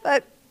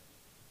 But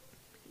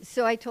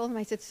so I told him,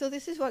 I said, so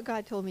this is what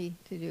God told me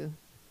to do.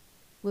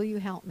 Will you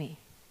help me?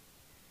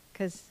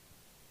 Because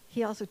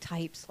he also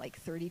types like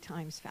 30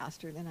 times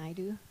faster than I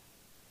do.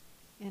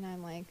 And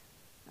I'm like,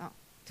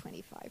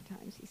 25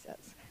 times, he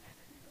says.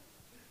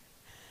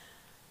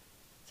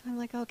 So I'm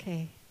like,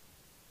 okay.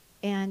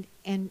 And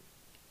then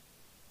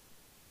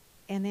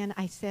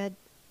I said,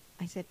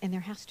 and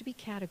there has to be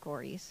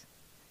categories.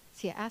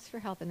 See, I asked for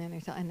help, and then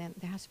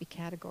there has to be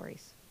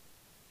categories.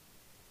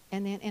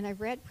 And I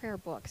read prayer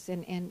books,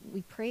 and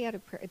we pray out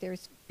of prayer.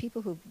 There's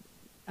people who've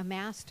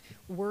amassed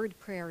word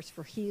prayers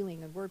for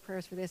healing and word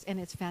prayers for this, and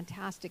it's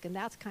fantastic. And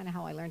that's kind of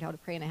how I learned how to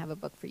pray, and I have a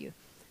book for you.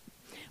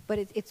 But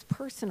it's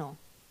personal.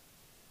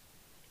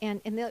 And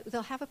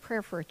they'll have a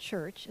prayer for a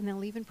church, and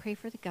they'll even pray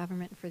for the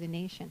government and for the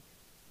nation.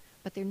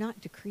 But they're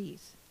not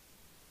decrees.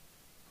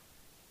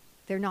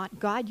 They're not,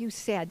 God, you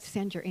said,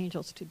 send your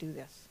angels to do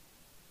this.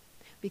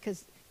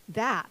 Because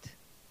that,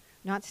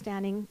 not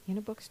standing in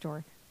a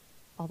bookstore,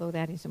 although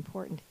that is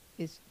important,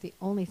 is the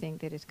only thing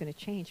that is going to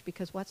change,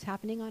 because what's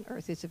happening on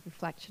earth is a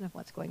reflection of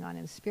what's going on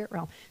in the spirit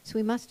realm. So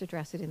we must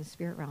address it in the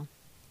spirit realm.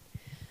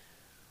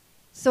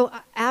 So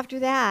after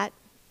that,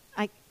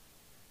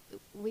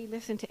 we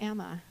listened to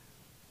Emma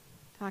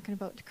talking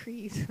about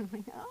decrees. I'm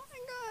like, oh,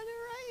 I'm going to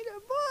write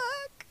a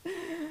book.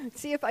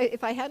 See, if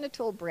I hadn't have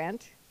told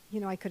Brent,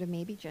 I could have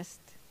maybe just,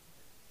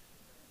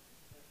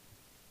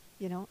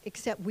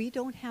 except we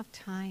don't have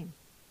time.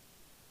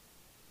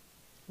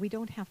 We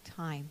don't have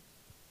time.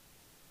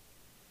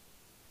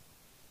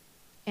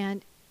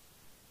 And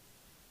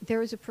there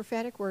was a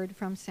prophetic word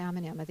from Sam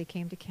and Emma. They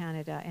came to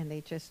Canada, and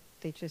they just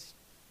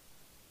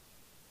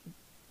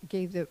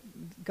gave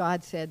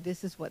God said,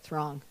 this is what's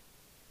wrong.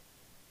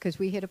 Because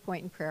we hit a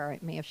point in prayer, I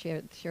may have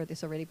shared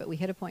this already, but we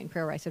hit a point in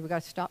prayer where I said, we've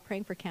got to stop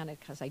praying for Canada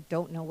because I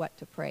don't know what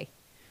to pray.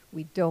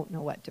 We don't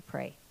know what to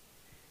pray.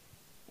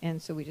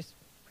 And so we just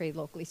prayed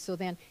locally. So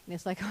then, and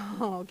it's like,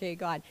 oh, okay,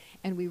 God.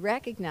 And we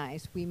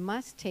recognize we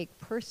must take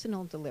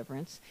personal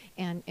deliverance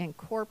and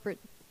corporate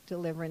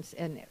deliverance,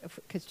 and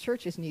because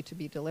churches need to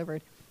be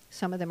delivered.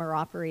 Some of them are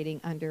operating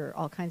under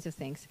all kinds of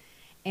things.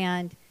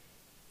 And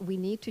we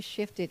need to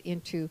shift it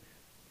into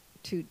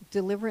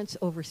deliverance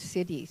over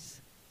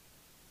cities.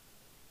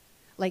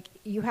 Like,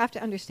 you have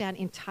to understand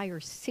entire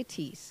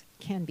cities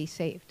can be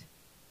saved.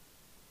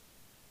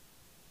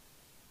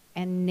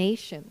 And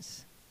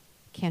nations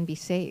can be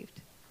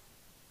saved.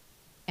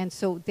 And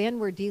so then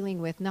we're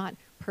dealing with not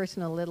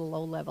personal little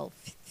low level,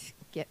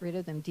 get rid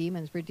of them,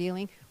 demons. We're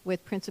dealing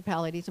with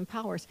principalities and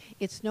powers.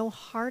 It's no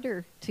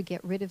harder to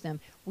get rid of them.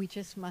 We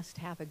just must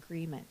have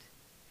agreement.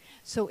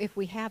 So if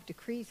we have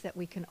decrees that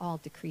we can all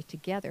decree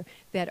together,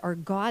 that are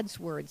God's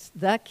words,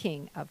 the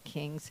King of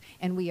Kings,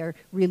 and we are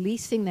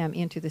releasing them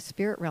into the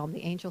spirit realm,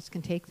 the angels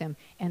can take them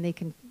and they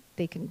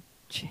can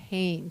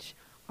change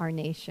our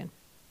nation.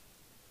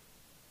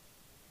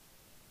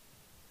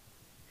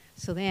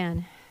 So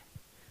then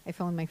I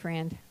phoned my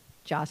friend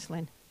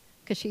Jocelyn,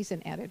 because she's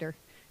an editor.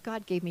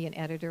 God gave me an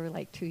editor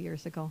like 2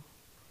 years ago.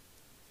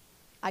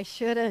 I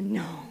should have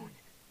known.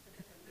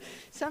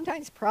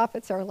 Sometimes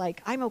prophets are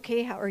like, I'm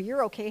okay, or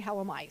you're okay, how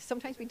am I?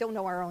 Sometimes we don't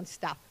know our own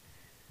stuff.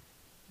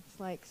 It's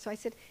like, so I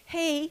said,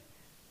 hey,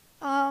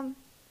 and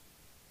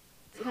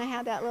I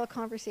had that little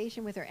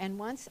conversation with her. And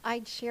once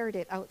I'd shared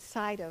it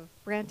outside of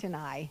Brent and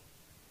I'm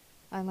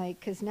like,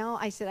 because now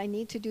I said, I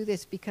need to do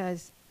this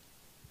because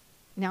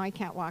now I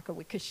can't walk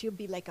away, because she'll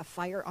be like a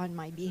fire on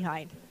my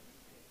behind.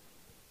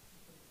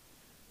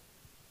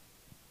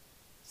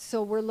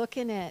 So we're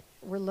looking at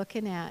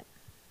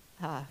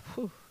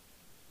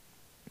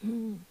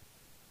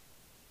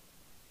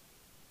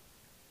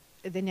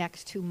the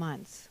next 2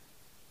 months.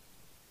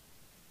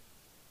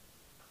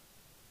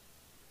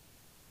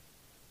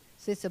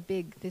 So this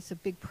is a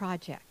big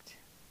project.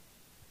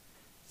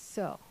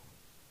 So,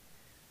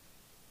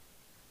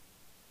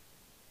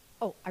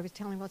 I was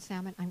telling about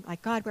Sam, and I'm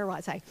like, God, where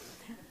was I?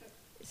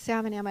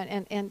 Sam and Emma,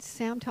 and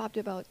Sam talked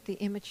about the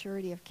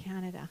immaturity of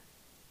Canada.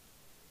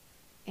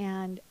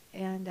 And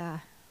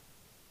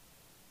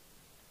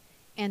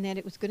then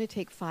it was going to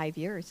take 5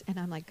 years. And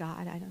I'm like,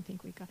 God, I don't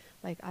think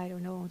I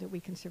don't know that we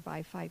can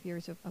survive 5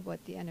 years of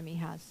what the enemy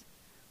has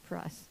for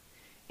us.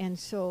 And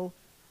so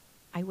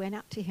I went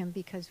up to him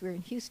because we're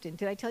in Houston.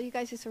 Did I tell you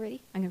guys this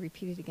already? I'm going to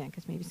repeat it again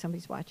because maybe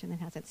somebody's watching that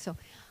hasn't. So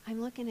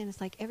I'm looking, and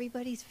it's like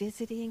everybody's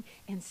visiting,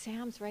 and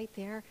Sam's right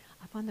there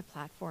up on the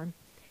platform.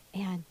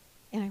 And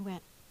I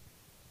went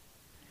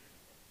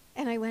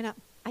up.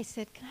 I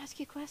said, can I ask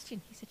you a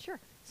question? He said, sure.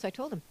 So I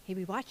told him, hey,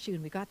 we watched you,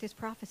 and we got this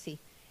prophecy.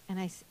 And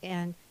I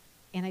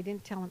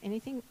didn't tell him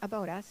anything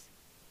about us.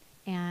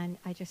 And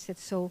I just said,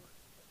 so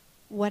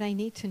what I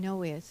need to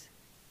know is,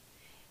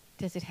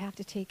 does it have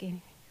to take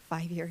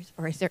 5 years,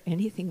 or is there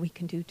anything we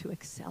can do to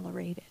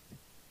accelerate it?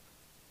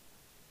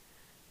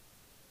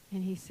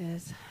 And he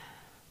says,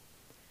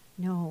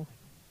 no.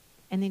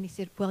 And then he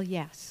said, well,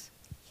 yes.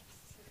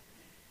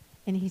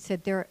 And he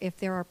said, there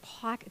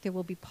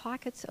will be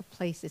pockets of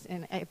places,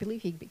 and I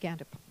believe he began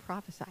to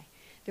prophesy.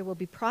 There will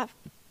be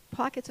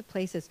pockets of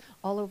places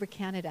all over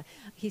Canada.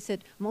 He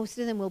said most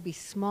of them will be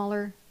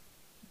smaller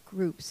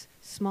groups,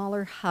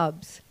 smaller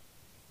hubs.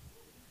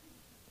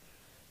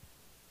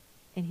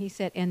 And he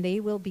said, and they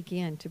will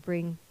begin to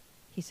bring,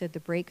 he said, the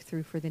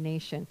breakthrough for the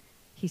nation.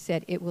 He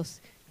said it will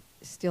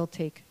still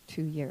take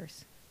 2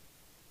 years.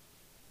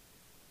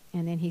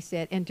 And then he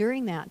said, and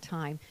during that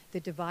time, the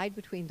divide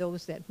between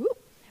those that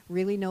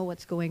really know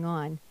what's going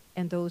on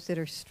and those that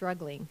are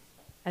struggling,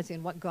 as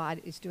in what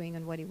God is doing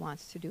and what he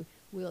wants to do,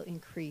 will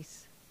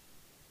increase.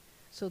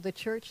 So the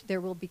church,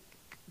 there will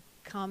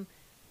become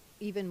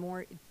even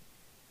more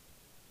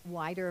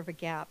wider of a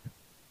gap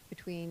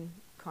between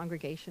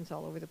congregations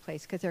all over the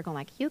place, because they're going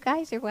like, you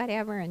guys are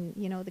whatever, and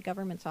the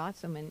government's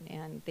awesome,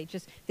 and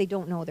they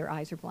don't know, their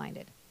eyes are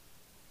blinded.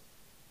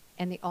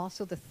 And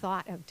the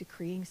thought of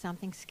decreeing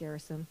something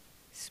scares them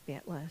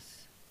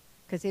spitless,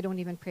 because they don't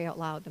even pray out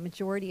loud. The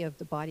majority of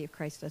the body of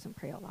Christ doesn't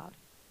pray out loud.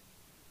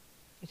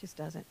 It just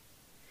doesn't.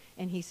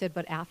 And he said,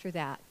 but after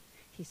that,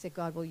 he said,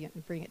 God will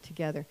bring it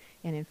together,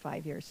 and in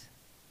 5 years.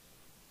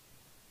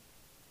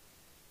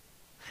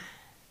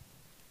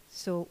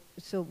 So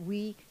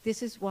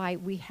this is why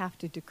we have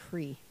to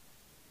decree,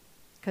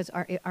 because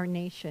our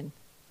nation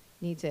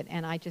needs it.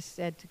 And I just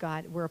said to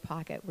God, we're a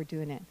pocket, we're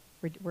doing it.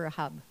 We're a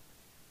hub.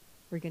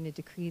 We're going to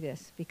decree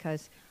this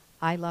because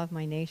I love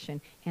my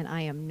nation, and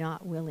I am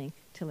not willing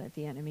to let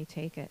the enemy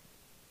take it.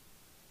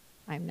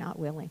 I'm not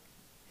willing.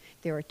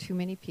 There are too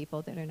many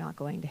people that are not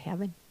going to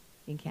heaven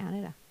in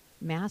Canada.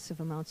 Massive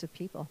amounts of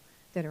people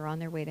that are on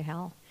their way to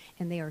hell.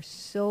 And they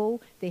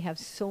have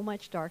so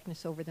much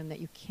darkness over them that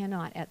you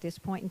cannot, at this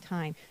point in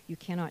time, you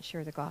cannot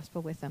share the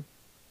gospel with them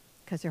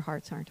because their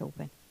hearts aren't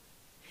open.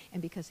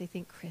 And because they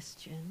think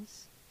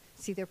Christians,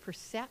 see their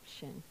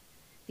perception,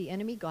 the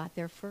enemy got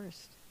there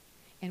first.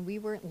 And we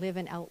weren't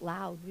living out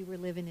loud, we were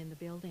living in the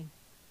building.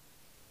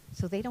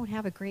 So they don't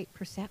have a great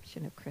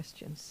perception of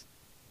Christians,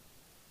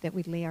 that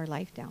we'd lay our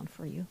life down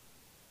for you.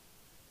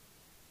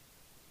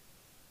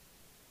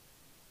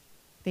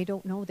 They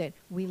don't know that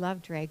we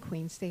love drag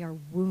queens. They are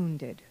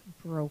wounded,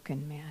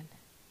 broken men.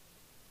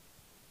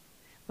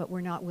 But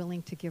we're not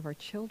willing to give our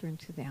children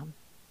to them.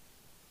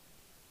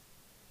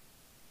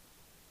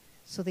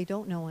 So they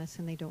don't know us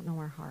and they don't know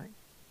our heart.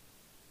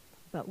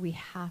 But we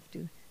have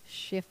to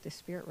shift the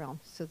spirit realm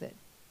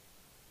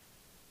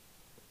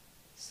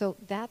so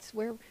that's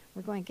where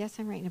we're going. Guess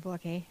I'm writing a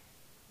book, eh?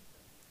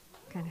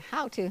 Kind of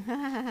how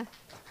to.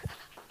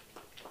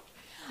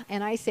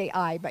 And I say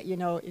I, but you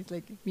know, it's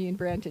like me and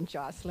Brent and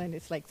Jocelyn.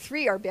 It's like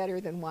 3 are better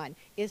than 1.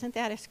 Isn't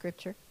that a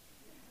scripture?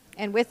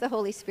 And with the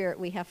Holy Spirit,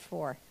 we have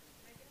 4.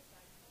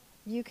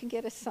 You can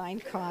get a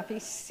signed copy.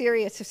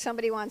 Serious. If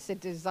somebody wants to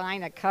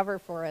design a cover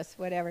for us,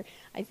 whatever.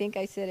 I think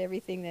I said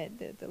everything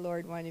that the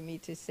Lord wanted me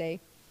to say.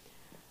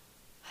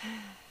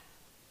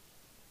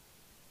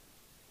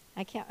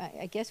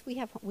 I guess we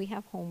have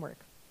homework.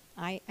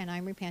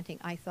 I'm repenting.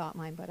 I thought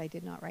mine, but I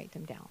did not write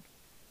them down.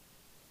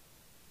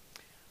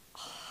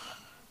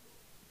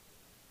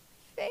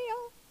 Fail.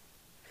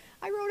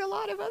 I wrote a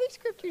lot of other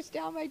scriptures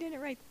down, but I didn't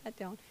write that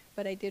down.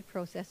 But I did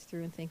process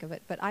through and think of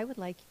it. But I would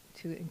like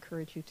to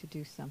encourage you to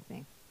do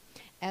something.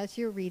 As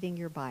you're reading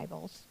your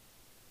Bibles,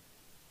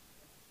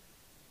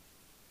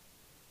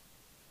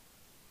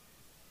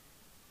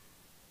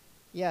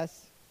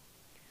 yes,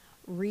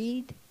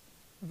 read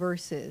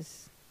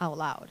verses out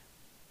loud.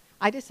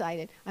 I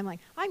decided, I'm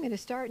going to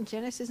start in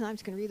Genesis and I'm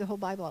just going to read the whole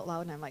Bible out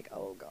loud. And I'm like,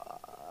 oh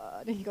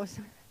God. And he goes,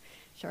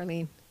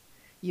 Charlene,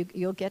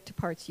 you'll get to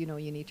parts you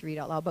need to read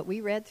out loud. But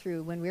we read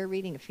through, when we were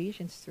reading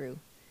Ephesians through,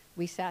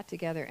 we sat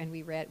together and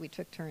we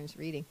took turns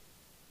reading.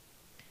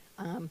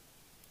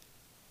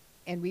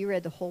 And we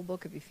read the whole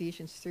book of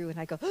Ephesians through, and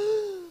I go,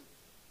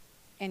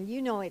 and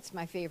it's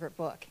my favorite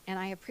book. And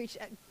I have preached,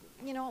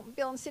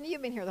 Bill and Cindy,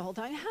 you've been here the whole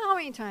time. How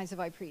many times have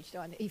I preached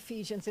on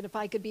Ephesians? And if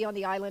I could be on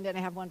the island and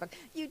I have one book,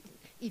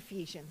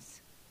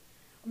 Ephesians.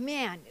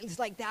 Man, it's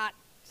like that.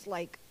 It's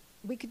like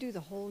we could do the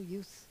whole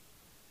youth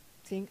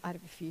thing out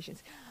of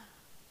Ephesians.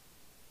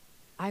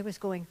 I was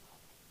going,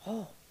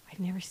 oh, I've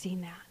never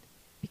seen that,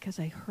 because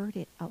I heard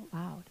it out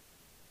loud.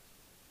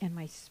 And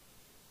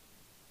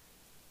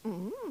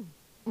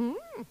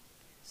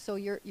So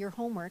your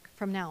homework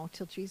from now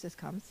till Jesus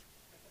comes,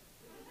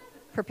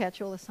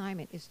 perpetual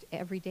assignment, is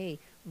every day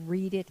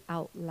read it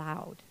out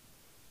loud.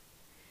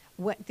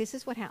 This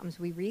is what happens.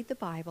 We read the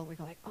Bible, we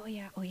go like, oh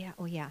yeah, oh yeah,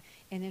 oh yeah.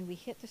 And then we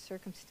hit the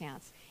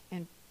circumstance.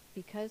 And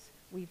because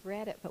we've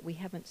read it, but we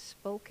haven't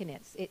spoken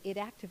it, it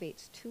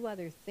activates 2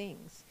 other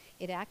things.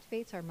 It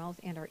activates our mouth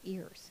and our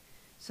ears.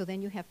 So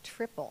then you have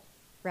triple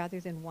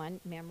rather than 1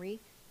 memory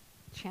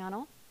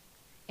channel.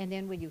 And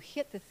then when you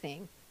hit the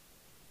thing,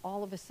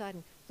 all of a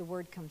sudden the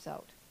word comes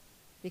out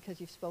because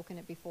you've spoken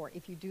it before.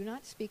 If you do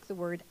not speak the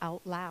word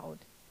out loud,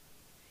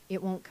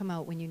 it won't come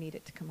out when you need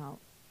it to come out.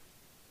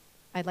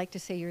 I'd like to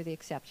say you're the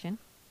exception,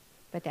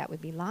 but that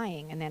would be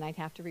lying, and then I'd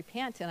have to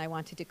repent, and I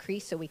want to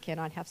decrease so we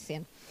cannot have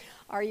sin.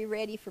 Are you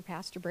ready for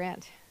Pastor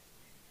Brent?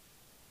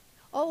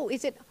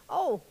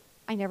 Oh,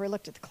 I never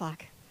looked at the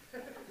clock.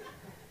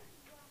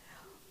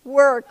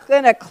 We're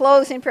going to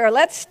close in prayer.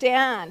 Let's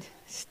stand.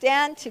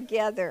 Stand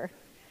together.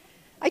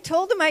 I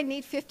told him I'd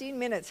need 15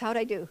 minutes. How'd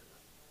I do?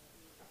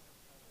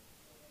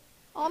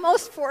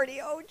 Almost 40.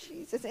 Oh,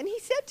 Jesus. And he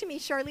said to me,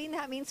 Charlene,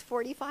 that means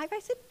 45. I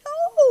said,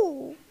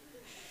 no.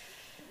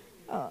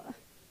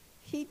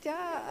 He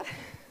does.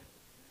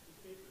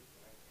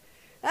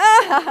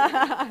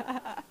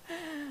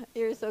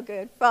 You're so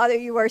good. Father,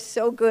 you are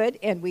so good,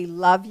 and we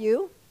love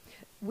you.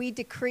 We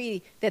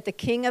decree that the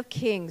King of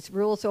Kings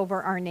rules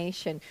over our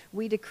nation.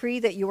 We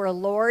decree that you are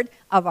Lord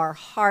of our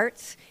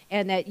hearts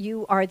and that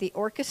you are the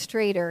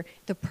orchestrator,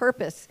 the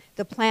purpose,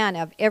 the plan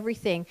of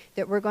everything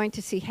that we're going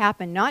to see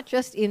happen, not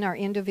just in our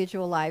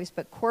individual lives,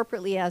 but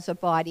corporately as a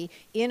body,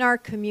 in our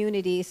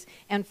communities,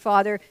 and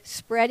Father,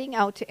 spreading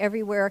out to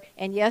everywhere.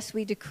 And yes,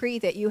 we decree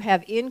that you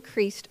have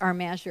increased our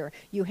measure.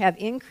 You have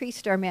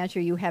increased our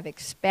measure. You have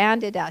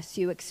expanded us.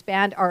 You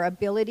expand our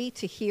ability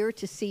to hear,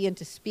 to see, and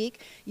to speak.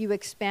 You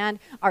expand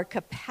our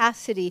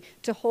capacity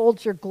to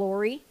hold your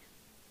glory.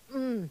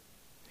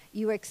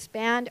 You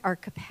expand our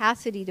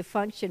capacity to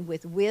function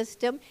with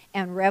wisdom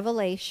and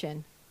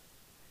revelation.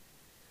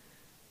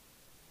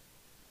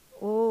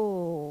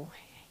 Oh,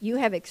 you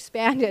have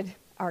expanded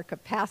our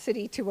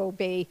capacity to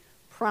obey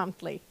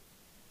promptly.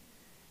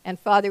 And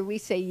Father, we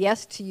say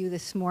yes to you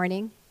this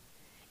morning.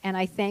 And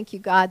I thank you,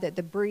 God, that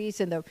the breeze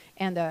and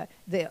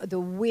the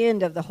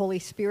wind of the Holy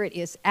Spirit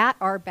is at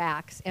our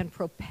backs and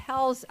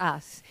propels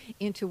us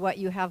into what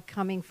you have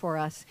coming for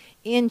us.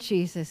 In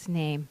Jesus'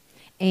 name,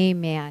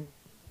 amen.